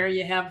call here.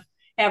 You have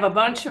a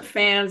bunch of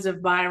fans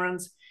of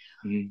Byron's.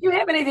 Mm-hmm. You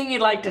have anything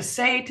you'd like to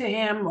say to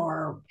him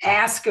or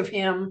ask of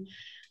him?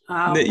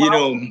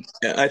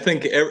 I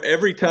think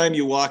every time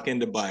you walk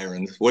into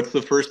Byron's, what's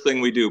the first thing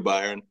we do,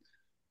 Byron?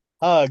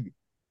 Hug.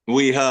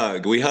 We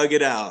hug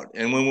it out.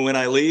 And when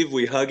I leave,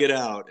 we hug it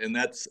out. And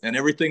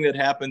everything that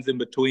happens in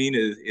between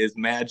is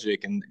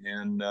magic.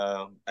 And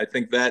I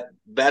think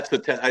that's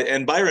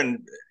and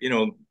Byron,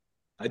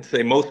 I'd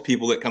say most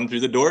people that come through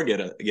the door get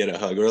a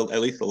hug, or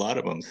at least a lot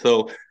of them.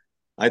 So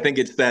I think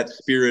it's that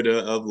spirit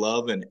of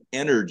love and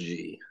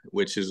energy,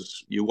 which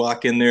is you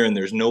walk in there and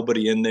there's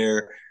nobody in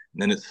there,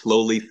 and then it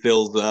slowly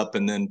fills up,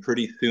 and then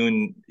pretty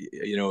soon,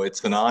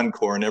 it's an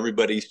encore and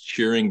everybody's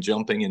cheering,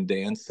 jumping, and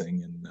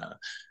dancing. And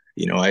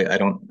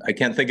I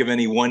can't think of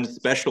any one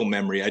special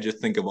memory. I just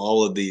think of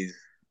all of these,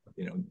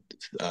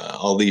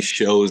 all these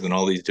shows and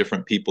all these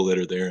different people that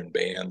are there, and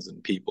bands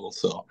and people.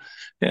 So,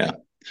 yeah.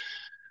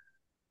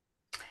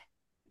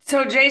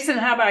 So, Jason,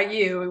 how about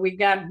you? We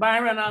got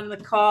Byron on the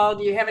call.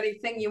 Do you have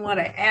anything you want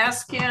to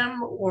ask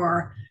him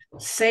or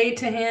say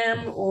to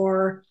him,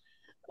 or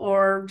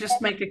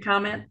just make a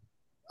comment?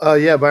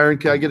 Yeah, Byron,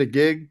 can I get a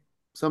gig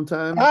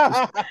sometime?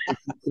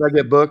 Can I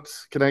get booked?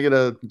 Can I get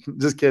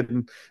just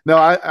kidding. No,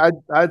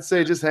 I'd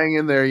say just hang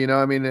in there.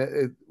 I mean,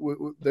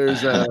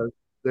 there's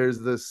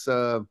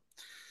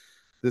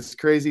this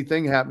crazy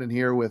thing happening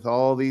here with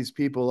all these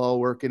people all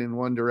working in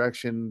one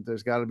direction.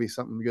 There's got to be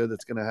something good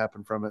that's going to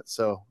happen from it.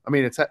 So, I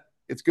mean,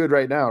 it's good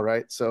right now,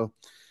 right? So,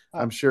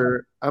 I'm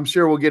sure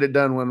we'll get it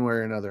done one way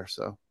or another.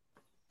 So,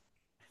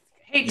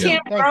 hey, Tim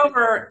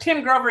Grover,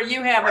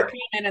 you have a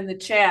comment in the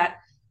chat.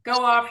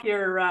 Go off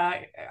your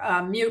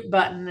mute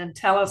button and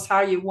tell us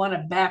how you won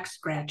a back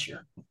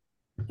scratcher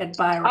at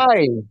Byron.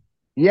 Hi.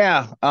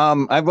 Yeah.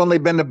 I've only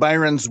been to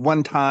Byron's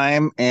one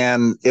time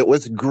and it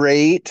was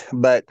great,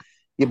 but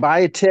you buy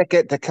a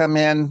ticket to come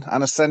in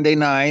on a Sunday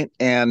night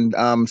and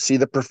see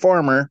the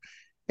performer,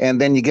 and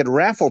then you get a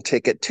raffle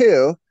ticket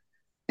too.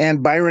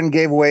 And Byron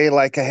gave away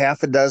like a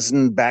half a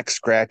dozen back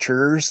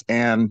scratchers,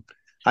 and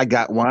I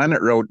got one.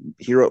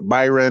 He wrote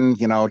Byron,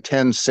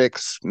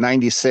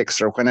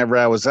 10/6/96 or whenever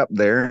I was up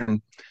there. And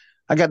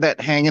I got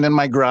that hanging in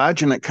my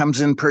garage, and it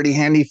comes in pretty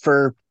handy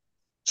for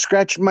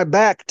scratching my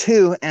back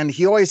too. And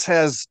he always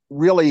has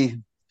I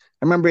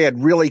remember he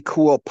had really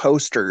cool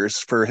posters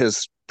for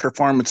his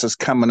performances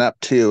coming up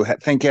too. I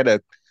think he had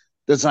a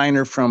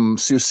designer from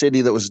Sioux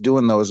City that was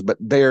doing those, but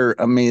they're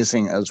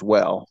amazing as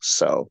well.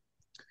 So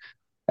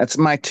that's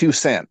my 2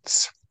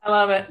 cents. I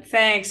love it.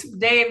 Thanks.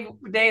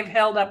 Dave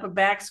held up a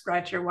back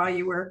scratcher while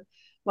you were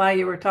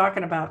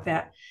talking about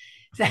that.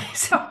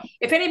 So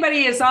if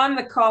anybody is on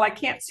the call, I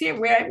can't see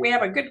it. We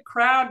have a good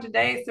crowd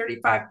today,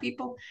 35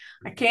 people.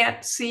 I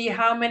can't see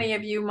how many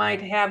of you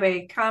might have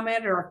a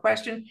comment or a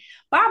question.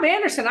 Bob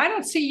Anderson, I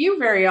don't see you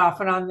very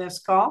often on this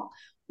call.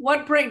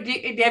 Have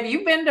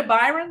you been to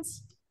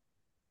Byron's?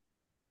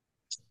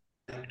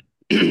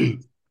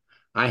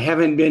 I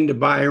haven't been to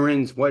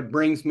Byron's. What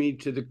brings me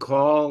to the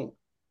call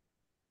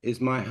is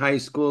my high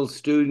school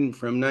student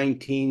from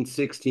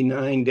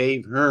 1969,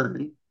 Dave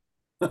Hearn.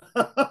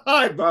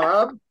 Hi,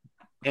 Bob.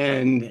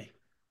 And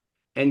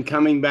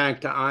coming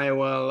back to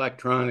Iowa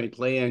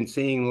electronically and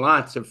seeing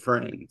lots of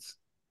friends.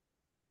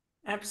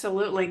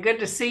 Absolutely. Good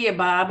to see you,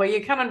 Bob. Are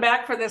you coming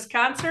back for this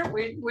concert?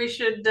 We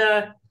should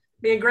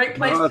be a great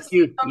place. Well,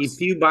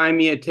 if you buy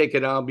me a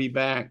ticket, I'll be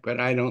back, but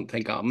I don't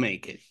think I'll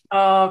make it.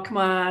 Oh, come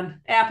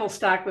on. Apple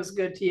stock was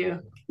good to you.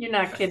 You're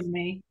not kidding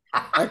me.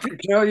 I can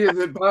tell you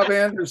that Bob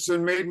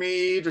Anderson made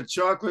me eat a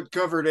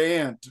chocolate-covered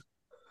ant.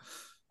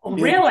 Oh,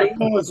 really? In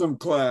journalism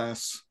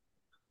class.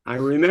 I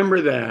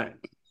remember that.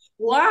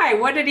 Why?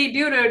 What did he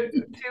do to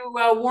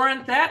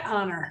warrant that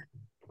honor?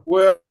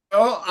 Well,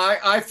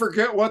 I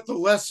forget what the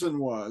lesson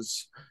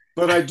was,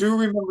 but I do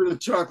remember the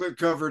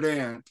chocolate-covered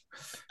ant.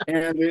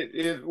 And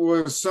it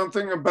was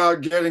something about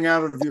getting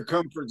out of your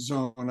comfort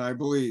zone, I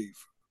believe.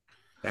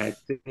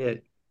 That's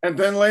it. And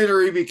then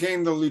later he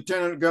became the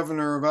lieutenant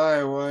governor of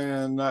Iowa,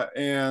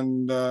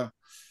 and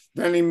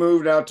then he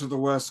moved out to the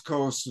West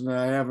Coast, and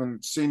I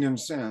haven't seen him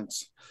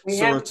since.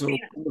 So it's a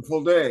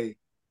wonderful day.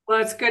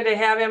 Well, it's good to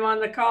have him on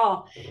the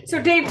call.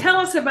 So, Dave, tell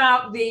us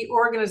about the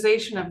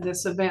organization of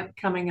this event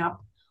coming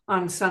up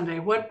on Sunday.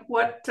 What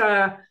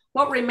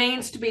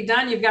remains to be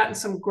done? You've gotten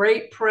some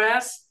great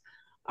press.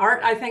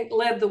 Art, I think,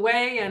 led the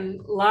way, and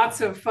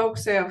lots of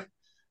folks have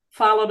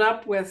followed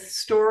up with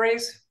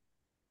stories.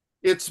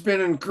 It's been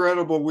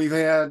incredible. We've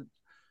had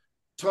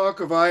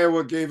Talk of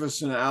Iowa gave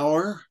us an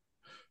hour.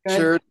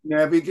 Sheridan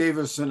Abbey gave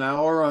us an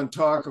hour on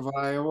Talk of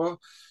Iowa.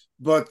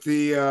 But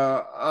the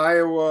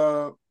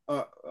Iowa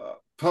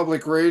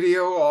Public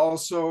Radio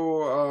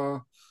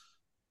also,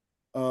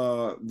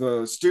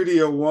 the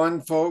Studio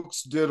One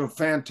folks did a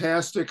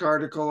fantastic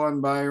article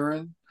on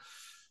Byron.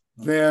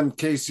 Then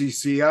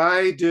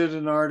KCCI did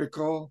an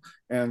article,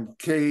 and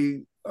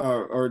WHO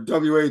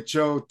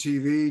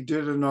TV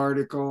did an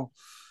article.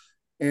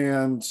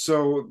 And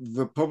so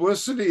the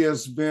publicity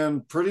has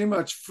been pretty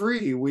much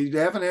free. We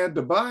haven't had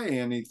to buy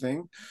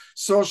anything.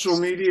 Social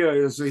media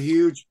is a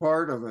huge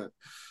part of it.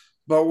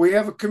 But we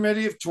have a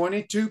committee of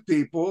 22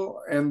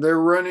 people, and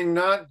they're running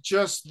not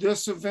just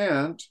this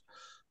event,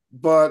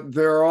 but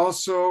they're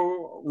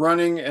also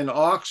running an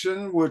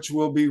auction, which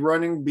will be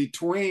running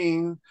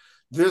between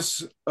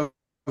this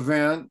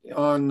event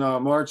on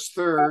March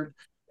 3rd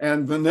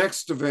and the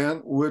next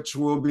event, which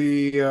will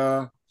be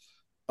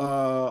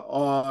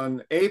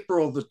on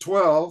April the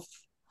 12th,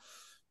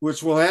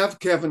 which will have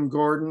Kevin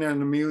Gordon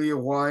and Amelia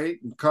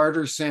White and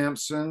Carter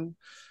Sampson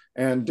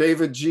and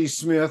David G.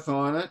 Smith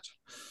on it.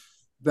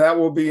 That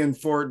will be in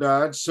Fort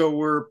Dodge. So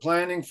we're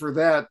planning for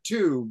that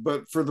too.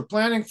 But for the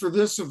planning for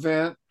this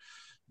event,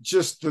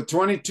 just the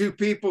 22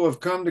 people have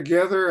come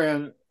together,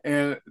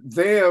 and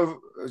they have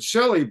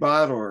Shelley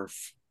Bodorf,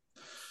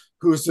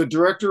 who's the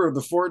director of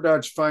the Fort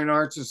Dodge Fine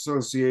Arts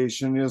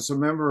Association, is a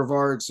member of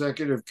our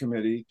executive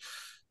committee.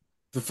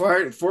 The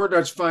Fort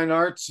Dodge Fine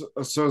Arts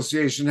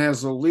Association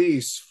has a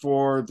lease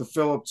for the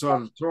Phillips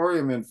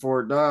Auditorium in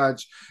Fort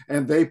Dodge,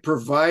 and they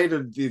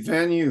provided the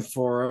venue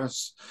for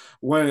us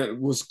when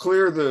it was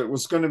clear that it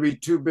was going to be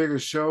too big a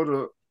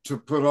show to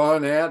put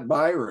on at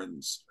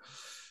Byron's.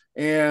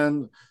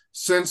 And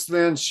since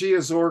then, she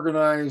has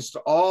organized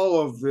all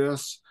of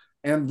this,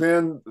 and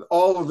then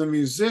all of the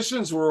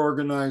musicians were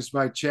organized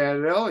by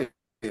Chad Elliott,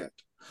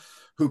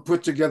 who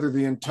put together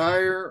the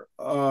entire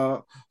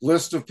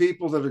list of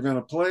people that are going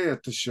to play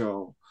at the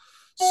show.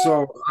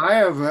 So I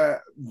have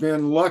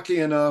been lucky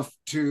enough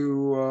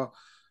to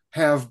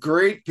have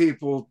great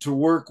people to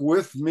work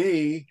with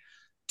me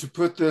to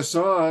put this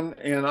on.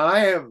 And I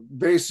have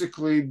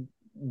basically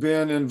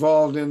been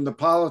involved in the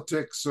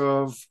politics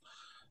of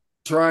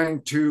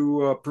trying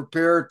to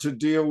prepare to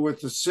deal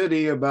with the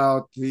city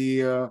about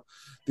the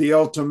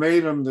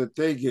ultimatum that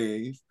they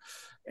gave.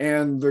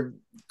 And the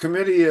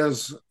committee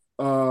has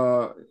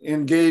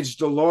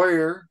engaged a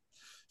lawyer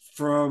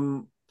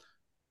from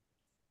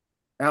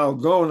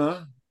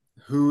Algona,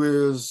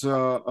 who is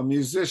a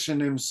musician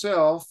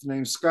himself,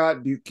 named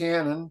Scott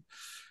Buchanan,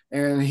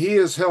 and he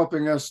is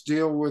helping us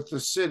deal with the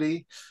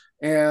city.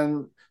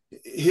 And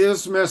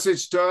his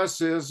message to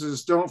us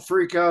is don't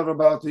freak out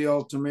about the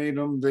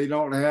ultimatum. They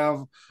don't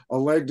have a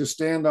leg to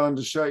stand on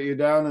to shut you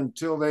down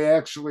until they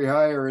actually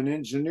hire an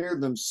engineer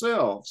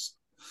themselves.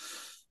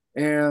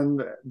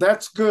 And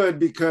that's good,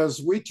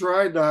 because we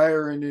tried to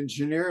hire an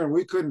engineer and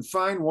we couldn't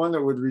find one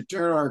that would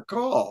return our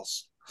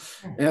calls.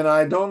 And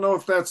I don't know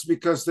if that's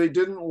because they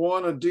didn't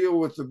want to deal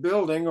with the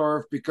building,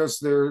 or if because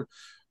they're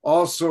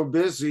also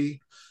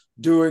busy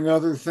doing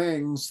other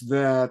things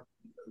that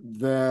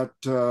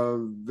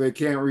they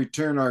can't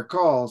return our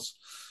calls.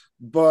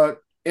 But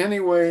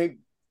anyway,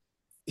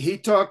 he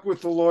talked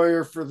with the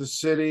lawyer for the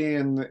city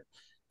and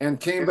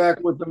came back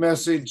with the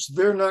message: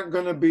 they're not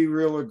going to be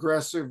real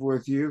aggressive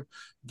with you.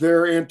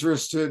 They're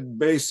interested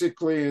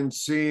basically in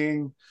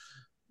seeing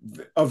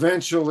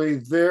eventually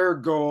their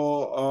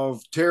goal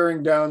of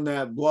tearing down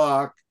that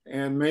block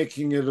and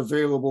making it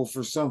available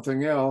for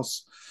something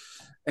else.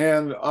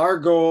 And our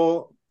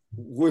goal,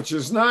 which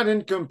is not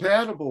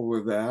incompatible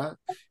with that,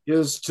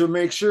 is to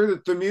make sure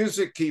that the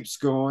music keeps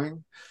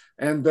going,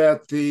 and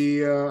that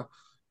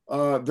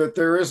that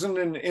there isn't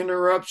an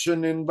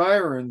interruption in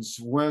Byron's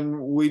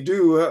when we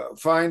do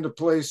find a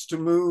place to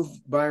move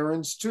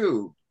Byron's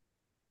to.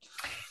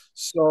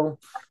 So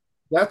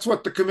that's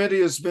what the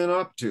committee has been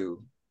up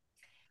to.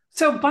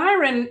 So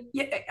Byron,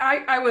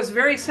 I was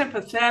very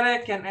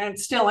sympathetic and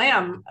still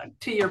am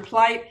to your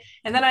plight.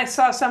 And then I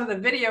saw some of the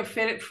video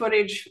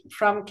footage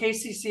from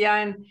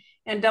KCCI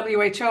and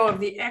WHO of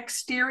the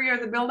exterior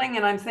of the building,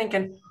 and I'm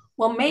thinking,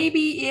 well,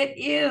 maybe it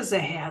is a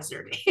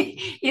hazard.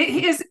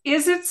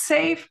 Is it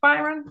safe,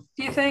 Byron,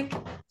 do you think?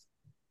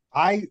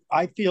 I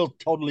feel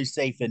totally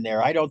safe in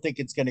there. I don't think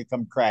it's going to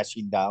come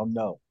crashing down.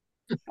 No.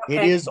 Okay.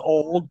 It is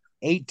old.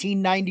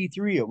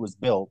 1893 it was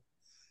built.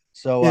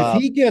 So if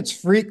he gets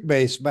Freak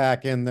Bass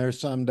back in there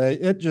someday,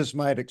 it just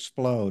might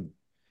explode.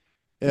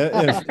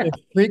 If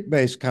Freak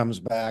Bass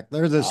comes back,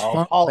 there's this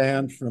funk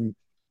band from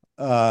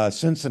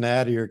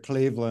Cincinnati or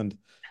Cleveland,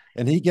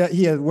 and he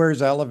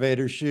wears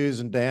elevator shoes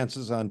and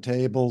dances on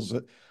tables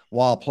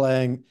while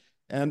playing,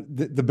 and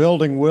the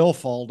building will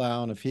fall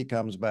down if he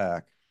comes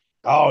back.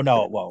 Oh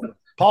no, it won't.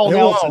 Paul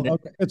Nelson.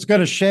 Okay. It's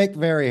going to shake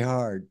very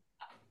hard.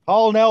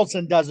 Paul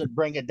Nelson doesn't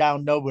bring it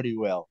down. Nobody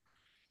will.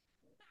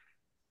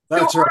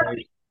 That's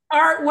right.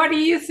 Art, what do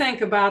you think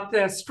about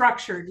the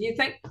structure?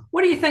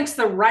 What do you think's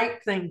the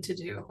right thing to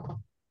do?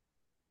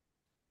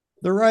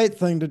 The right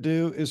thing to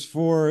do is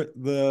for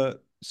the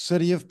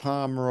city of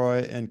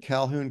Pomeroy and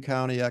Calhoun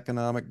County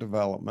Economic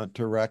Development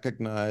to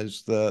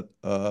recognize that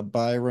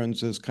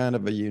Byron's is kind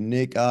of a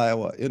unique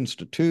Iowa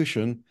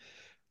institution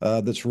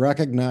that's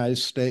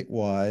recognized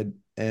statewide.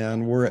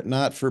 And were it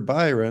not for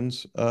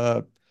Byron's,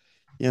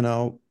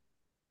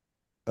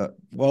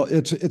 well,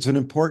 it's an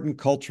important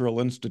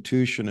cultural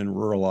institution in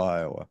rural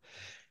Iowa.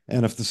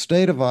 And if the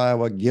state of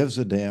Iowa gives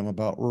a damn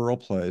about rural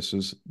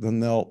places, then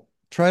they'll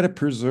try to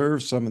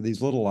preserve some of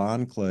these little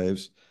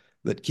enclaves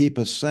that keep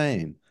us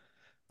sane.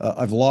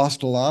 I've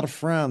lost a lot of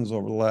friends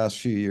over the last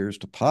few years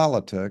to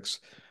politics,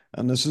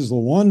 and this is the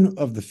one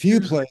of the few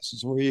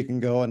places where you can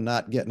go and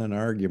not get in an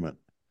argument.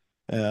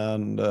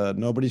 And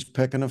nobody's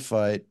picking a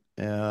fight,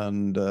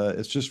 and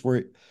it's just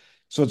where...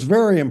 So it's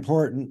very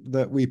important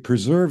that we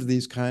preserve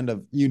these kind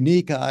of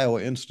unique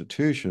Iowa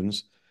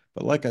institutions.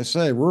 But like I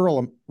say,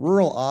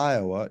 rural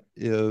Iowa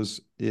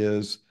is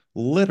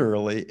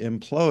literally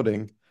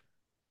imploding,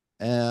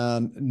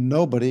 and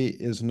nobody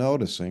is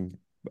noticing,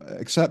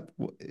 except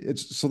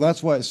so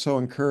that's why it's so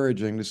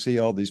encouraging to see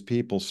all these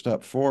people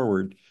step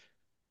forward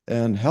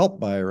help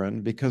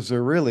Byron, because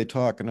they're really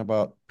talking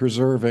about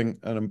preserving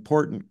an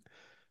important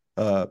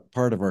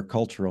part of our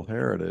cultural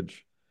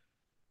heritage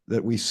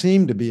that we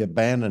seem to be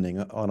abandoning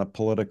on a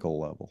political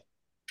level.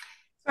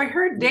 I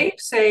heard Dave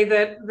say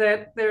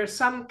that there's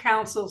some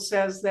council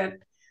says that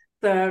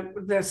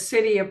the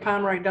city of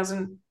Pomeroy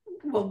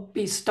will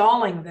be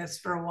stalling this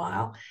for a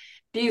while.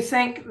 Do you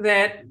think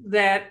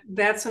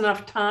that's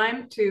enough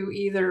time to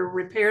either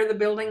repair the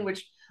building,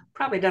 which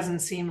probably doesn't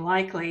seem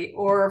likely,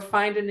 or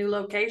find a new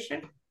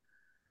location?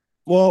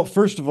 Well,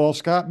 first of all,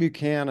 Scott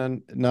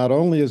Buchanan not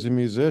only is a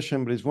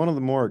musician, but he's one of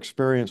the more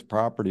experienced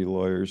property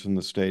lawyers in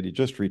the state. He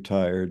just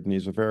retired, and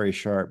he's a very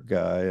sharp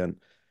guy,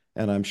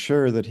 and I'm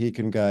sure that he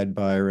can guide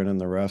Byron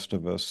and the rest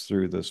of us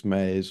through this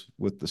maze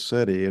with the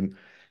city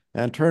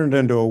and turn it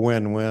into a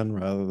win-win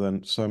rather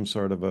than some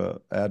sort of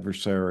a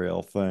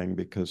adversarial thing,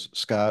 because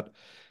Scott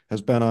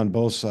has been on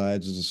both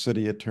sides as a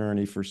city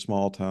attorney for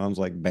small towns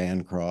like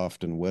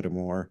Bancroft and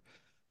Whittemore.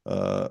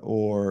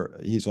 Or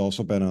he's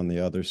also been on the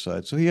other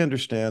side. So he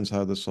understands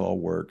how this all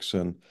works.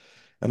 And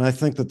I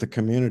think that the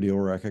community will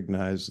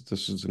recognize that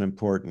this is an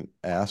important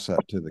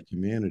asset to the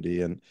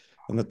community, and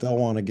that they'll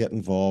want to get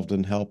involved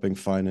in helping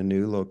find a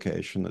new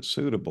location that's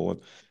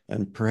suitable,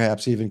 and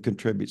perhaps even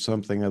contribute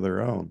something of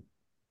their own.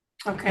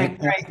 Okay, and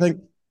great.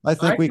 I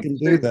think we can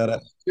do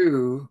that.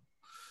 Too,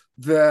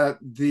 that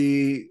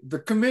the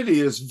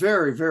committee is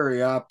very,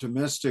 very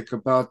optimistic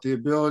about the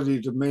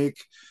ability to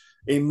make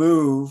a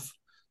move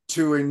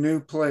to a new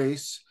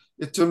place.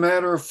 It's a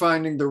matter of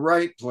finding the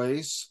right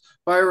place.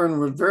 Byron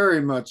would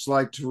very much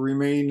like to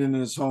remain in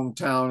his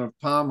hometown of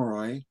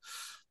Pomeroy,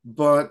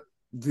 but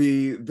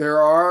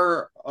there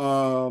are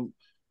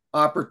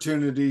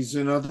opportunities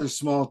in other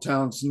small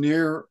towns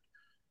near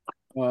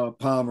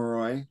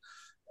Pomeroy,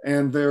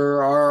 and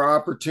there are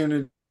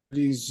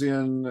opportunities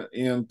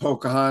in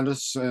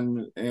Pocahontas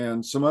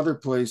and some other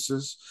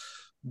places.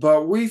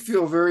 But we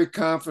feel very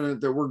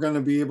confident that we're going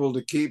to be able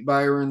to keep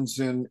Byron's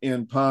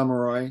in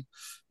Pomeroy,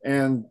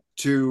 and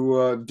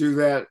to do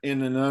that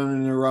in an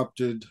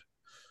uninterrupted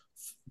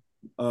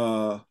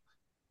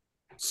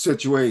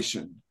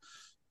situation.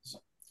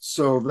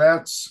 So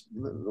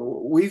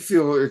we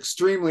feel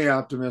extremely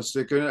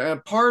optimistic.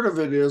 And part of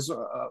it is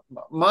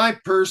my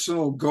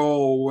personal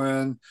goal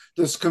when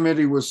this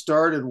committee was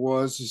started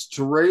is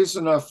to raise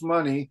enough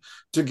money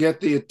to get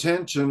the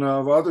attention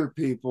of other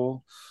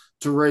people,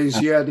 to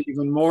raise yet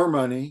even more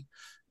money,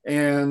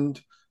 and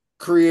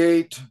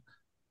create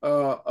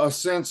a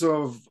sense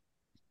of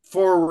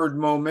forward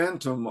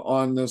momentum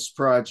on this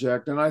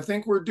project. And I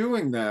think we're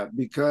doing that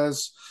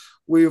because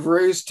we've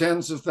raised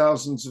tens of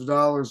thousands of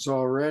dollars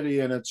already,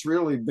 and it's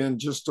really been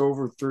just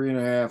over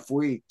 3.5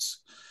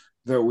 weeks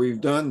that we've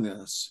done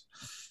this.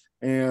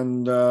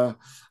 And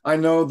I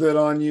know that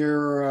on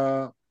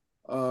your,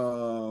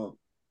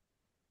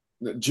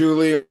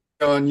 Julie,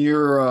 on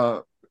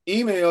your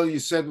email, you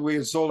said we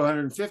had sold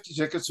 150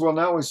 tickets. Well,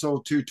 now we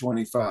sold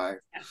 225,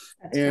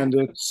 and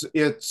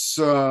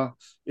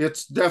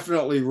it's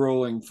definitely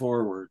rolling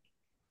forward.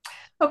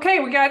 Okay,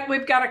 we've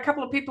got a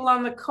couple of people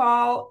on the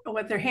call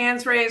with their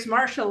hands raised.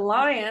 Marcia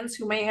Lyons,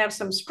 who may have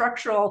some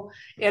structural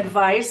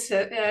advice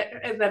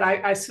that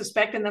I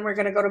suspect, and then we're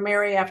going to go to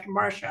Mary after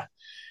Marcia.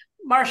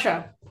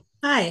 Marcia.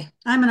 Hi,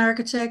 I'm an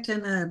architect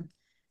and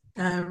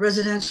a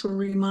residential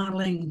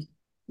remodeling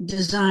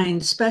design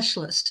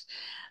specialist.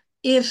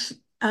 If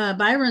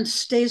Byron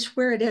stays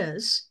where it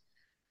is,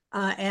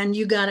 and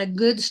you got a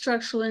good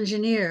structural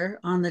engineer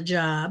on the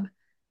job,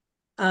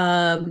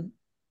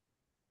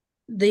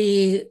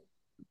 the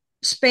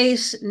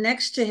space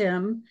next to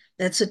him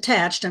that's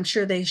attached, I'm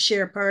sure they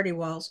share party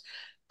walls,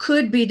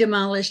 could be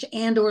demolished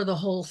and or the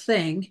whole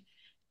thing.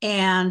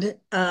 And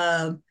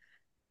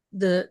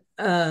the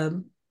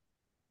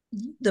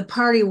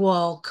party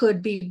wall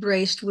could be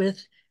braced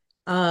with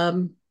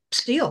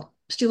steel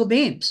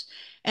beams.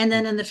 And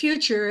then in the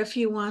future, if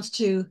he wants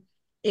to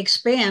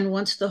expand,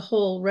 once the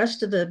whole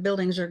rest of the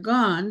buildings are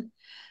gone,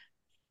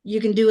 you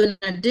can do an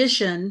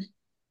addition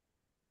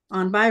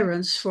on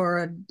Byron's for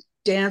a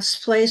dance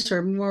place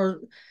or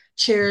more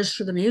chairs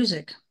for the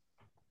music.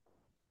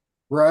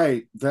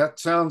 Right. That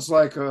sounds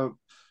like a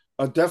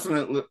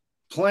definite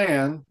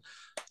plan.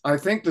 I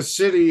think the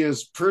city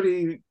is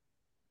pretty,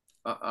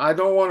 I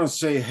don't want to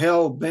say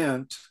hell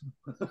bent.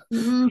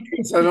 Mm-hmm.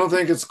 I don't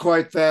think it's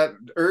quite that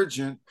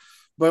urgent,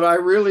 but I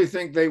really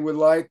think they would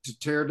like to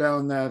tear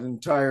down that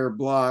entire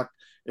block,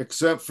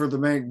 except for the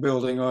bank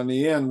building on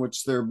the end,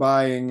 which they're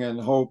buying and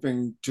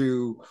hoping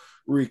to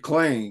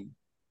reclaim.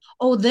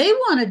 Oh, they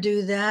want to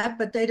do that,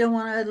 but they don't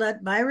want to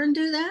let Byron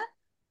do that?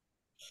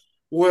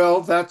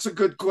 Well, that's a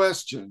good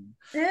question.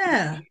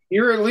 Yeah.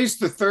 You're at least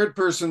the third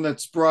person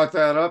that's brought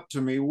that up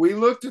to me. We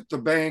looked at the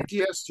bank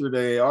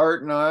yesterday,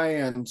 Art and I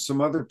and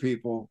some other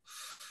people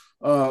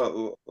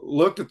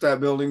looked at that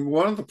building.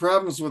 One of the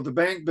problems with the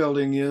bank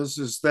building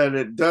is that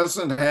it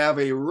doesn't have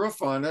a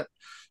roof on it.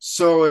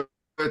 So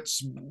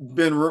it's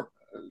been,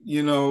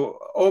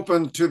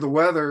 open to the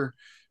weather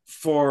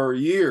for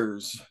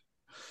years.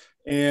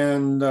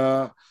 And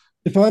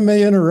if I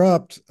may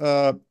interrupt,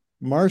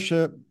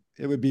 Marcia,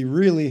 it would be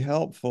really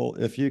helpful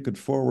if you could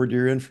forward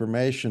your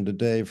information to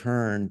Dave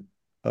Hearn,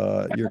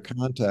 your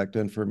contact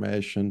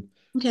information.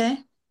 Okay.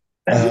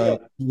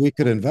 We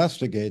could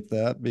investigate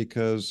that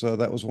because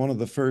that was one of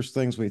the first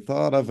things we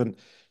thought of. And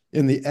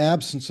in the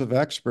absence of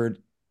expert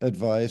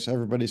advice,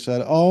 everybody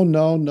said, oh,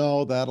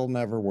 no, that'll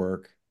never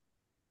work.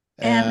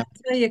 And I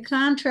tell you,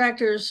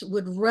 contractors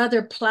would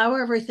rather plow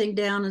everything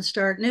down and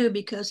start new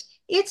because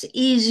it's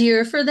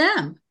easier for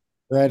them.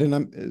 Right.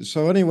 And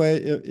so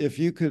anyway, if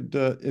you could,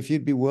 if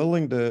you'd be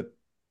willing to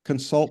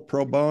consult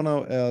pro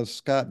bono as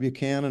Scott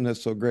Buchanan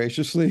has so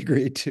graciously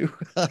agreed to,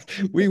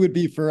 we would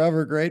be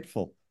forever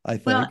grateful, I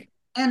think. Well,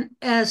 and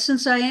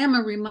since I am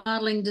a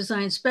remodeling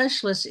design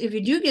specialist, if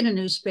you do get a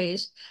new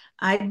space,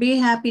 I'd be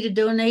happy to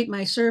donate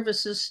my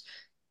services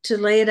to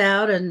lay it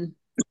out. And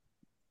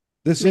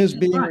this is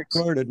being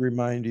recorded,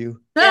 remind you.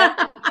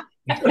 A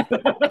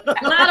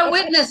lot of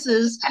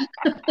witnesses.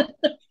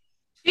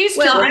 She's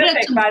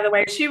terrific, by the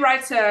way. She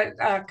writes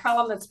a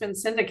column that's been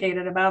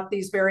syndicated about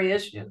these very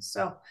issues.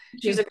 So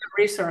she's a good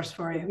resource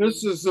for you.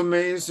 This is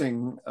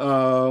amazing.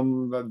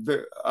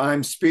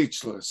 I'm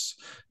speechless.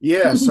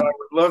 Yes, I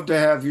would love to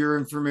have your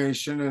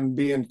information and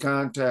be in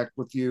contact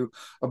with you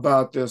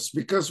about this,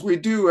 because we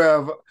do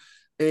have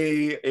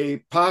a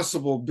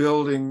possible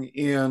building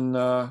in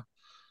our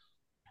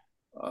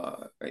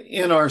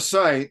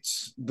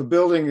sites. The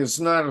building is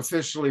not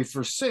officially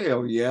for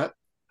sale yet,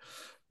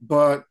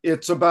 but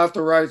it's about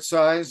the right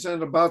size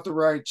and about the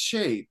right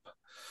shape.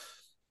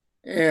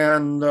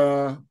 And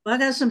well, I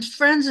got some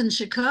friends in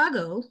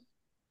Chicago.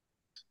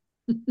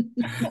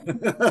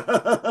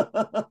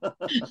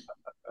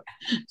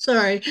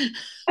 Sorry.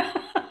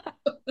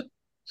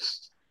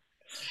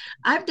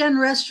 I've done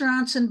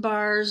restaurants and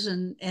bars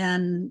and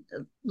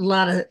a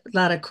lot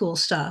of cool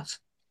stuff.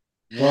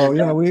 Well,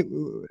 yeah,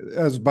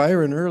 as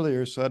Byron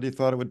earlier said, he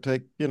thought it would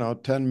take,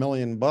 $10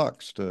 million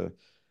to.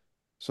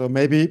 So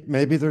maybe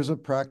there's a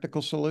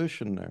practical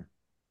solution there.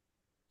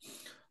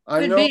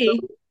 I know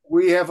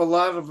we have a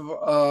lot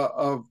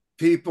of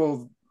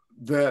people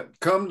that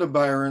come to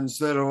Byron's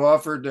that have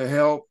offered to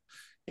help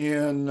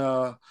in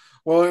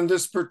in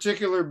this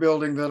particular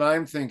building that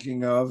I'm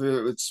thinking of.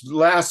 Its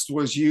last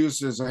was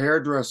used as a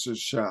hairdresser's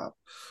shop,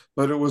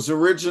 but it was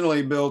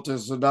originally built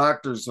as a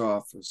doctor's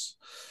office.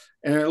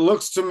 And it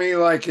looks to me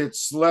like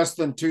it's less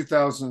than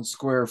 2,000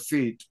 square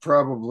feet,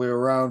 probably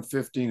around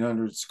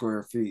 1,500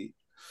 square feet.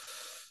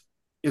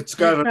 It's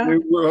got a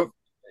new roof,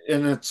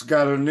 and it's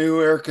got a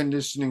new air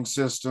conditioning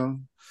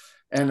system,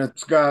 and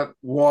it's got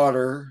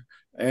water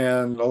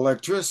and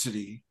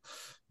electricity,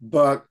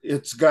 but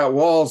it's got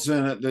walls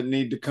in it that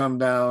need to come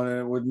down, and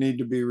it would need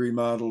to be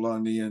remodeled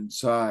on the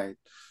inside.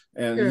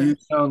 And you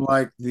sound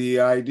like the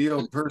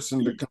ideal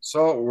person to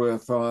consult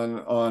with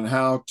on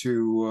how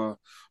to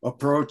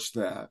approach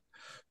that,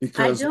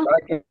 because I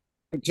can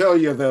tell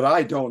you that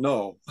I don't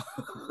know.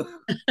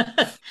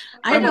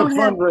 I'm a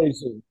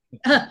fundraiser.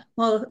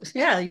 Well,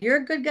 yeah, you're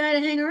a good guy to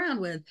hang around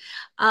with.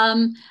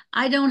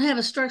 I don't have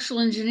a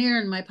structural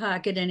engineer in my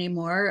pocket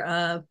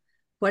anymore.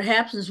 What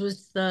happens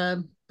with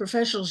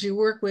professionals you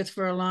work with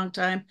for a long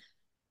time,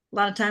 a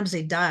lot of times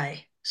they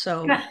die.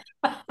 So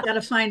got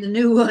to find a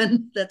new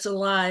one that's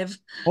alive.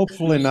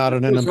 Hopefully not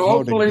in an imploding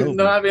hopefully building.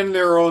 Not in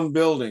their own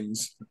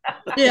buildings.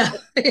 Yeah.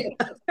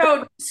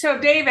 So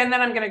Dave, and then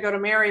I'm going to go to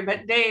Mary,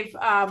 but Dave,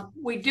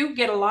 we do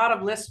get a lot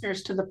of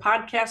listeners to the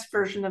podcast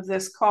version of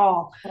this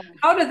call.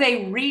 How do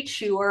they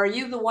reach you, or are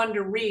you the one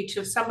to reach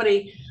if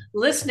somebody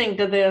listening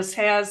to this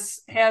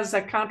has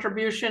a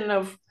contribution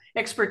of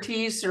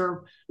expertise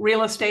or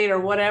real estate or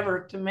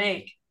whatever to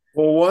make?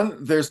 Well,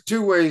 there's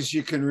two ways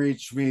you can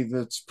reach me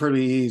that's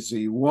pretty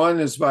easy. One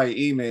is by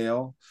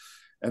email,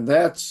 and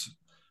that's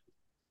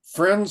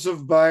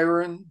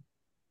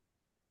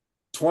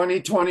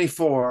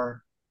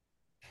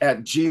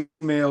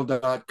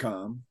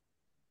friendsofbyron2024@gmail.com.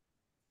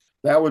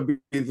 That would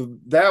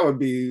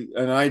be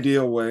an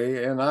ideal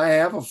way. And I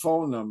have a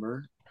phone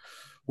number,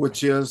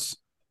 which is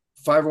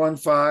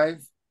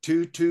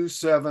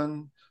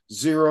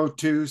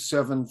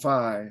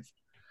 515-227-0275.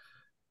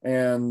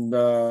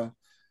 And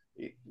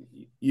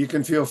you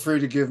can feel free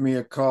to give me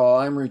a call.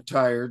 I'm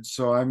retired,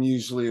 so I'm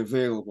usually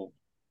available.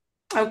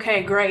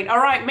 Okay, great. All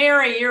right,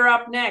 Mary, you're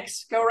up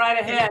next. Go right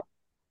ahead.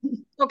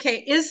 Okay,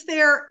 is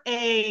there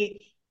a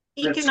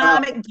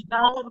economic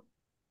development?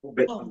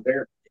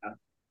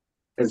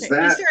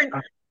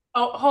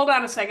 Hold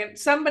on a second.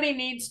 Somebody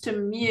needs to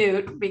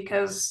mute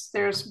because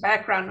there's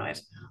background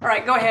noise. All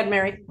right, go ahead,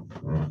 Mary.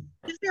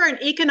 Is there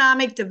an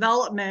economic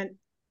development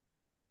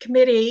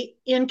committee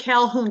in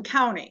Calhoun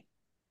County?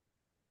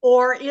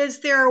 Or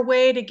is there a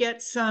way to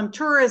get some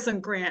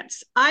tourism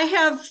grants?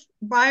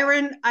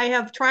 Byron, I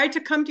have tried to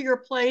come to your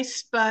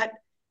place, but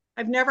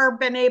I've never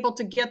been able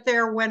to get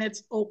there when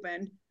it's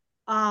open.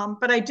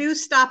 But I do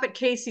stop at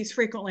Casey's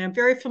frequently. I'm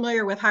very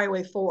familiar with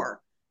Highway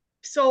 4.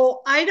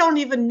 So I don't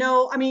even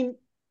know. I mean,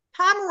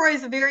 Pomeroy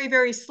is a very,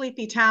 very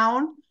sleepy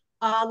town.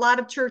 A lot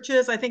of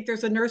churches. I think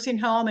there's a nursing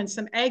home and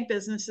some egg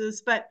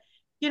businesses. But,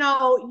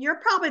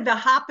 you're probably the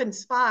hopping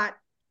spot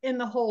in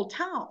the whole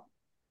town.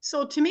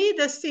 So to me,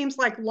 this seems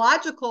like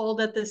logical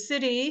that the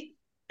city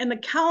and the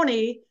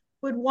county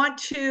would want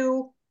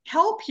to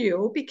help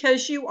you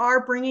because you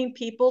are bringing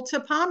people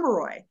to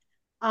Pomeroy.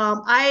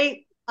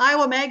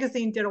 Iowa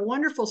Magazine did a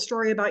wonderful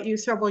story about you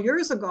several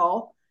years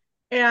ago,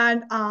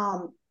 and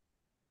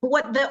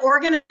what the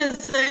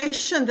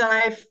organization that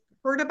I've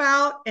heard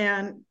about,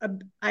 and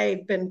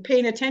I've been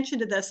paying attention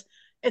to this.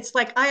 It's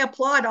like I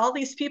applaud all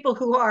these people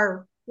who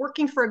are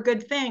working for a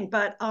good thing,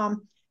 but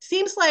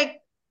seems like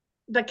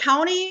the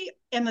county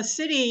and the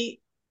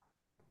city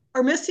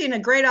are missing a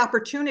great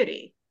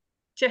opportunity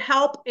to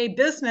help a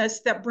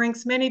business that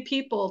brings many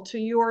people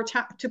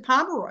to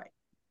Pomeroy.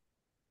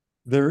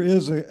 There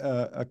is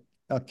a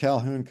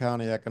Calhoun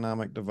County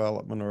Economic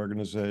Development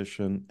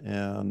Organization,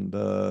 and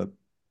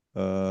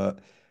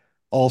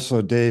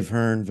also Dave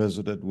Hearn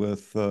visited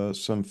with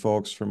some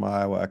folks from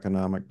Iowa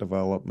Economic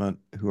Development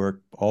who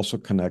are also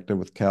connected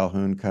with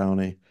Calhoun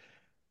County.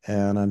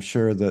 And I'm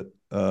sure that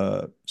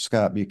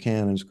Scott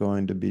Buchanan is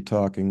going to be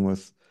talking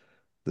with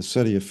the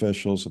city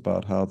officials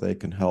about how they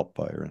can help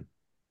Byron,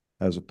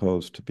 as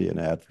opposed to be an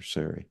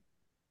adversary.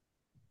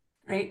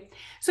 Right.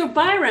 So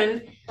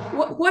Byron,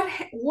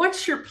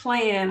 what's your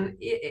plan?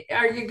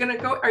 Are you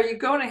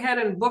going ahead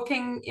and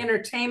booking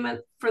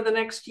entertainment for the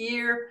next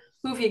year?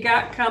 Who have you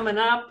got coming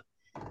up?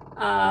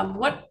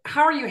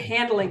 How are you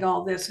handling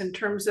all this in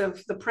terms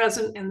of the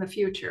present and the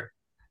future?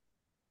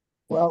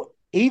 Well,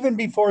 even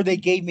before they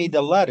gave me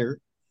the letter,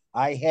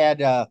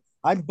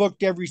 I'm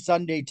booked every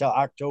Sunday till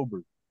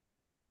October.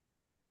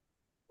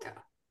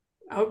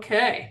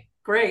 Okay,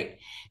 great.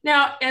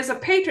 Now, as a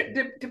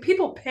patron, do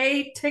people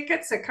pay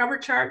tickets, a cover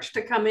charge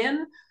to come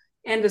in?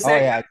 And does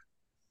that? Yeah,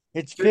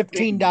 it's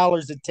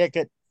 $15 a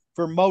ticket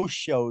for most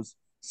shows.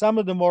 Some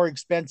of the more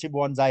expensive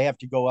ones I have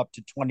to go up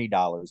to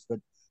 $20, but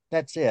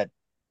that's it.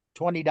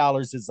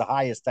 $20 is the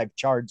highest I've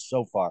charged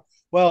so far.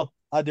 Well,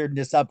 other than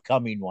this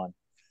upcoming one,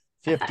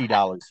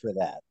 $50 for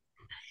that.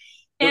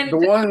 And the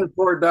one in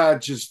Fort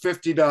Dodge is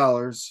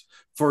 $50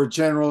 for a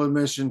general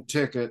admission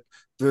ticket.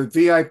 The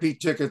VIP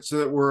tickets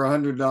that were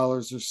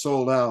 $100 are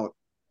sold out.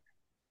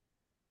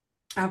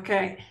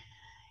 Okay.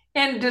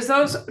 And do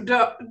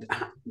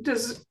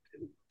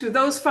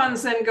those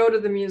funds then go to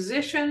the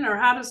musician, or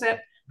how does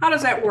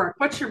that work?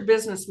 What's your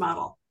business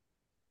model?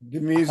 The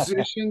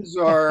musicians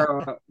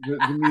are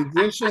the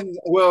musicians.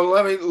 Well,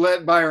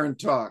 let Byron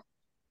talk.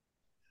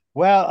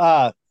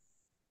 Well,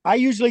 I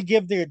usually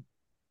give the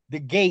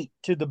gate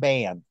to the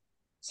band.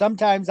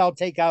 Sometimes I'll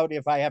take out,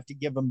 if I have to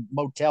give them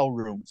motel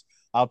rooms,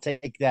 I'll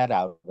take that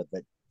out of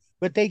it.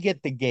 But they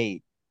get the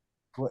gate.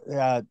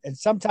 And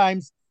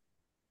sometimes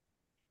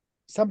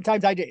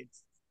I did.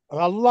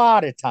 A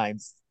lot of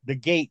times the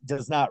gate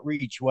does not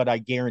reach what I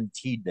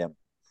guaranteed them.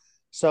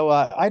 So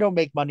I don't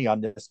make money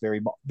on this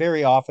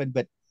very often,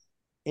 but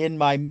in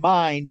my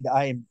mind,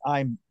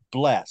 I'm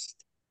blessed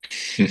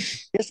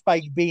just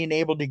by being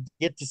able to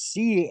get to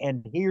see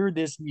and hear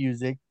this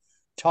music,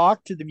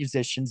 talk to the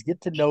musicians, get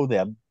to know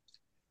them,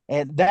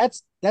 and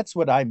that's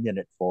what I'm in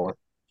it for.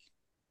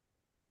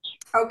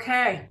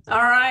 Okay,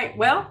 all right.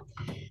 Well,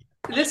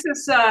 this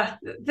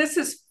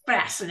is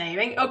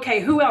fascinating.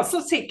 Okay, who else?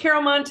 Let's see.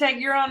 Carol Montag,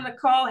 you're on the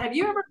call. Have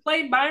you ever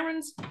played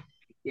Byron's?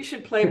 You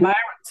should play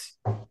Byron's.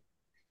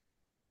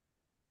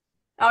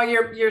 Oh,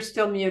 you're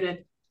still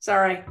muted.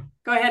 Sorry.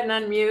 Go ahead and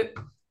unmute.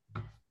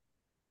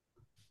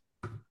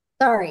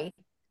 Sorry.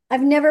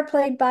 I've never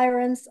played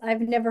Byron's.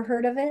 I've never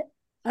heard of it.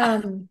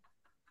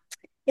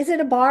 Is it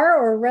a bar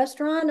or a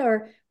restaurant,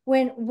 or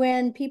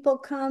when people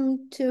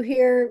come to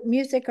hear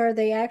music, are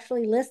they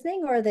actually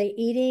listening, or are they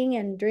eating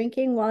and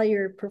drinking while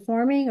you're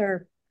performing,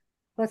 or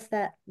what's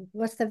the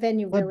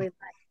venue really like?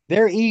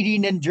 They're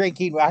eating and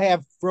drinking. I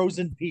have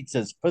frozen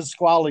pizzas,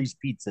 Pasquale's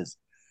pizzas,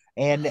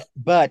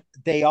 but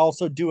they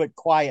also do it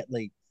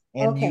quietly.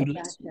 And Okay, you gotcha.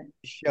 listen to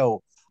the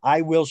show.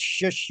 I will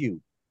shush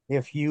you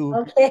if you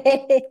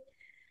Okay.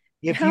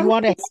 if How you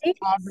want to many have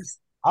a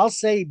conversation. I'll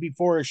say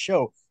before a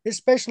show,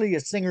 especially a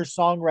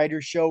singer-songwriter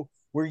show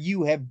where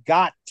you have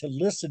got to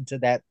listen to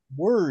that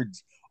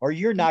words, or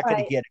you're not going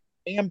to Right. get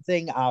a damn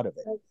thing out of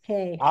it.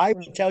 Okay. I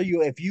will tell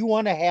you, if you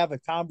want to have a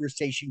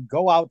conversation,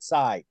 go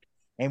outside.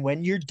 And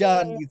when you're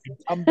done, you can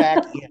come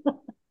back in.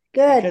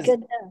 Good, Because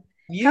good.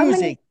 How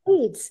many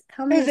seats?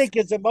 Music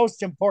is the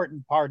most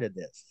important part of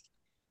this.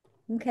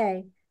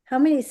 Okay. How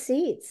many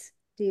seats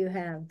do you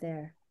have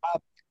there?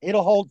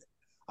 It'll hold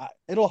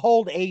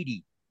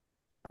 80.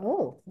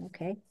 Oh,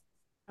 okay.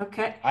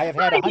 Okay. I have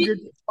had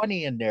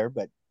 120 in there,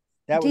 but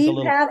that Do was a you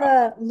little have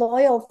a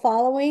loyal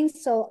following?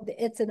 So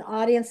it's an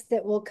audience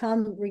that will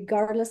come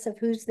regardless of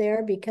who's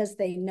there because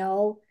they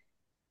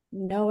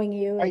knowing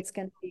you, it's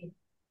going to be.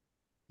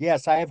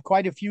 Yes, I have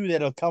quite a few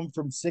that'll come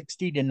from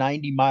 60 to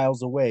 90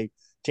 miles away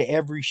to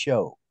every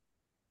show.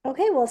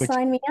 Okay, well,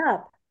 sign me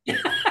up.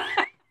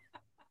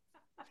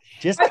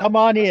 Just come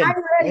on in. I'm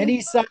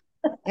ready.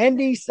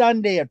 Any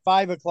Sunday at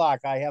 5:00,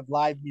 I have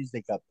live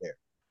music up there.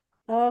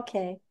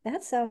 Okay,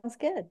 that sounds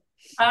good.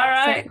 All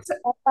right. So,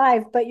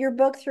 5, but you're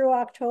booked through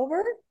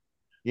October?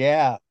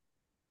 Yeah.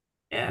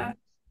 Yeah.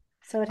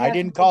 So I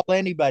didn't call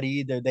anybody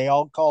either. They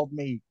all called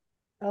me.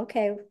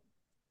 Okay.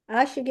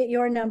 I should get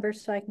your number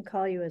so I can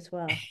call you as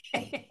well.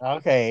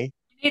 Okay.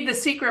 You need the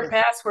secret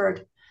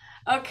password.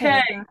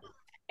 Okay.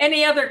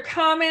 Any other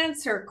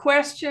comments or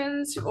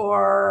questions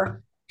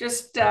or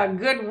just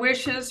good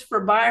wishes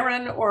for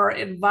Byron or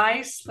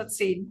advice? Let's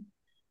see.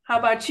 How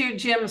about you,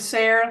 Jim,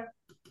 Sarah?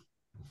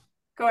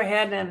 Go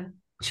ahead and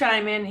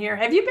chime in here.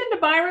 Have you been to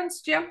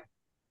Byron's, Jim?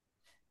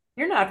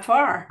 You're not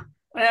far.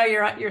 Well,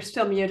 you're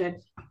still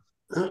muted.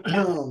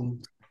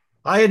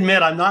 I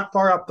admit I'm not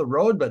far up the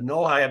road, but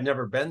no, I have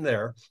never been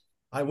there.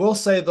 I will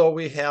say, though,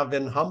 we have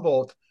in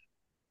Humboldt,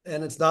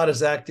 and it's not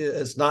as active,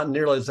 it's not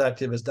nearly as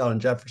active as down in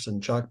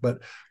Jefferson, Chuck, but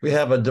we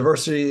have a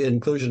diversity,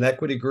 inclusion,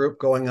 equity group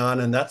going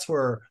on, and that's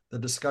where the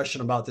discussion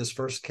about this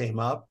first came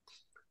up,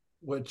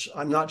 which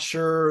I'm not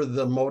sure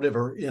the motive,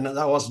 or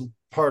that wasn't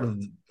part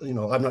of,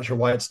 I'm not sure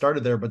why it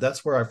started there, but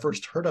that's where I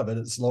first heard of it.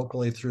 It's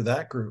locally through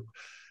that group.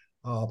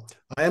 I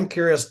am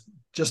curious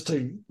just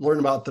to learn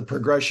about the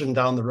progression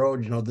down the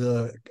road,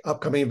 the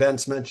upcoming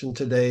events mentioned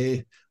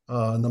today,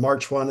 the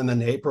March one and then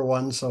the April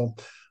one. So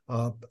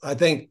I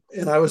think,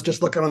 and I was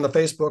just looking on the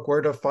Facebook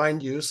where to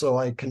find you so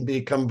I can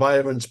become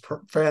Byron's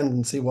friend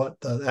and see what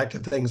the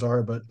active things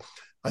are. But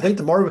I think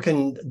the more we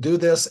can do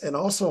this and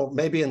also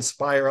maybe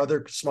inspire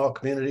other small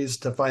communities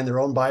to find their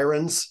own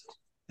Byrons,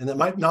 and it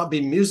might not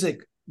be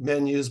music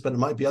venues, but it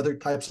might be other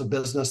types of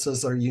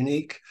businesses that are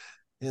unique.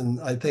 And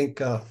I think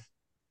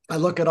I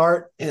look at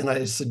art and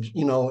I said,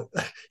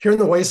 here in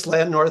the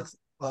wasteland,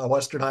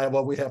 Western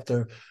Iowa, we have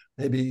to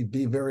maybe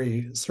be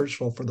very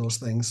searchful for those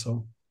things.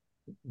 So,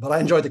 but I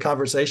enjoyed the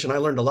conversation. I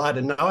learned a lot,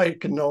 and now I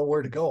can know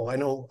where to go. I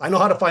know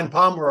how to find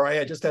Pomeroy.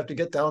 I just have to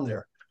get down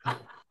there.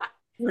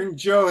 Bring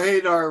Joe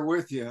Hadar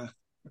with you.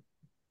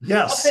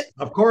 Yes,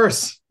 of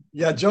course.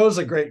 Yeah, Joe's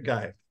a great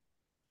guy.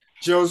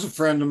 Joe's a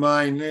friend of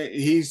mine.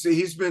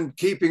 He's been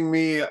keeping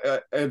me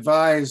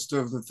advised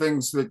of the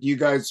things that you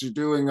guys are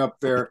doing up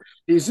there.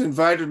 He's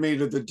invited me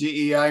to the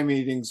DEI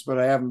meetings, but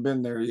I haven't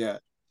been there yet.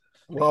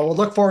 Well, we'll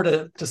look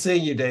forward to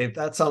seeing you, Dave.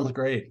 That sounds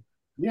great.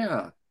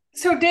 Yeah.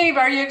 So, Dave,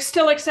 are you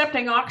still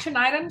accepting auction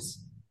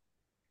items?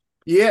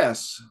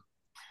 Yes.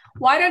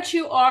 Why don't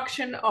you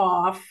auction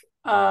off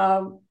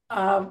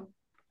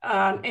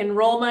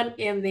enrollment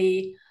in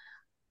the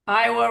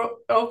Iowa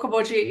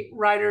Okoboji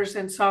Writers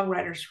and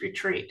Songwriters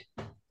Retreat,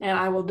 and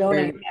I will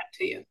donate that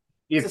to you.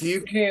 If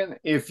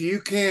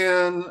you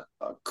can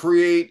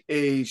create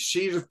a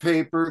sheet of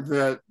paper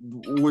that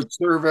would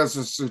serve as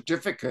a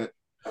certificate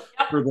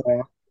for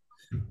that,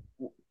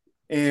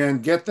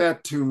 and get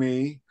that to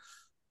me,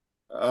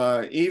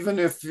 even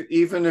if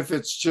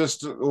it's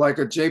just like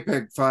a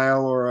JPEG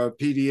file or a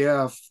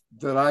PDF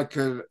that I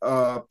could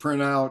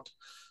print out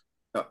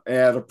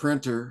at a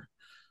printer,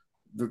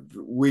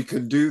 we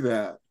could do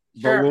that.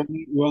 Sure. But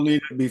we'll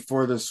need it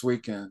before this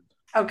weekend.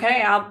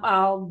 Okay,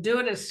 I'll do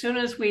it as soon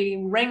as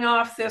we ring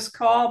off this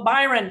call.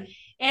 Byron,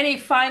 any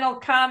final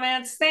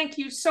comments? Thank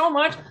you so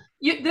much.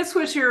 This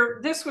was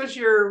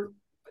your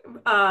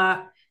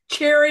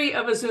cherry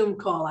of a Zoom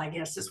call, I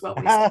guess is what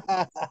we said.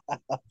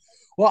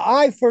 Well,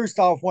 I first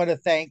off want to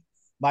thank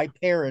my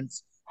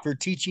parents for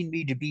teaching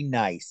me to be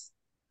nice.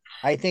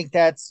 I think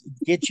that's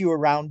gets you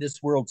around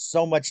this world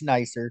so much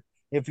nicer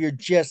if you're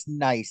just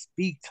nice.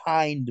 Be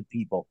kind to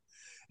people.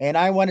 And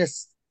I want to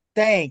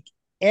thank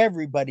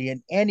everybody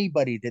and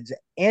anybody that's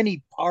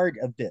any part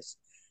of this.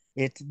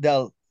 It's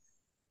the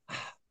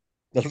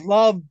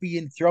love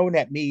being thrown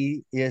at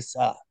me is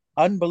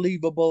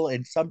unbelievable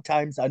and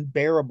sometimes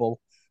unbearable,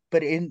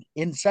 but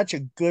in such a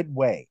good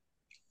way.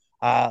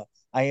 I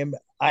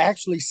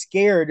actually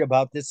scared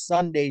about this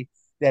Sunday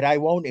that I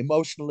won't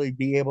emotionally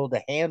be able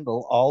to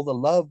handle all the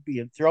love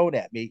being thrown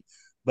at me,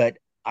 but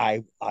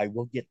I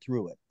will get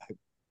through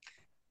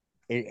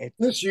it.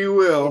 Yes, you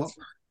will,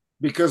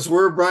 because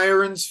we're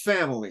Byron's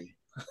family.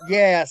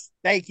 Yes,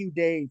 thank you,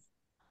 Dave.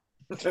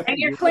 And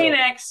your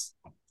Kleenex.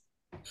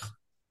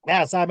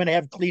 Yes, I'm going to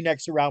have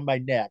Kleenex around my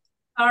neck.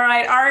 All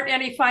right, Art,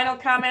 any final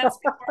comments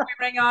before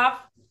we ring off?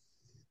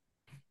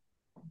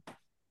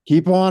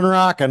 Keep on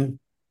rocking.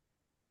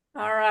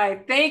 All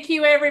right. Thank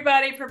you,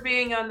 everybody, for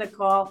being on the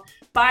call.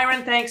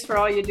 Byron, thanks for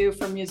all you do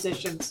for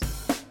musicians.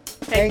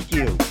 Thank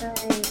you.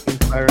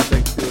 Thanks, Byron.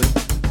 Thanks, Julie.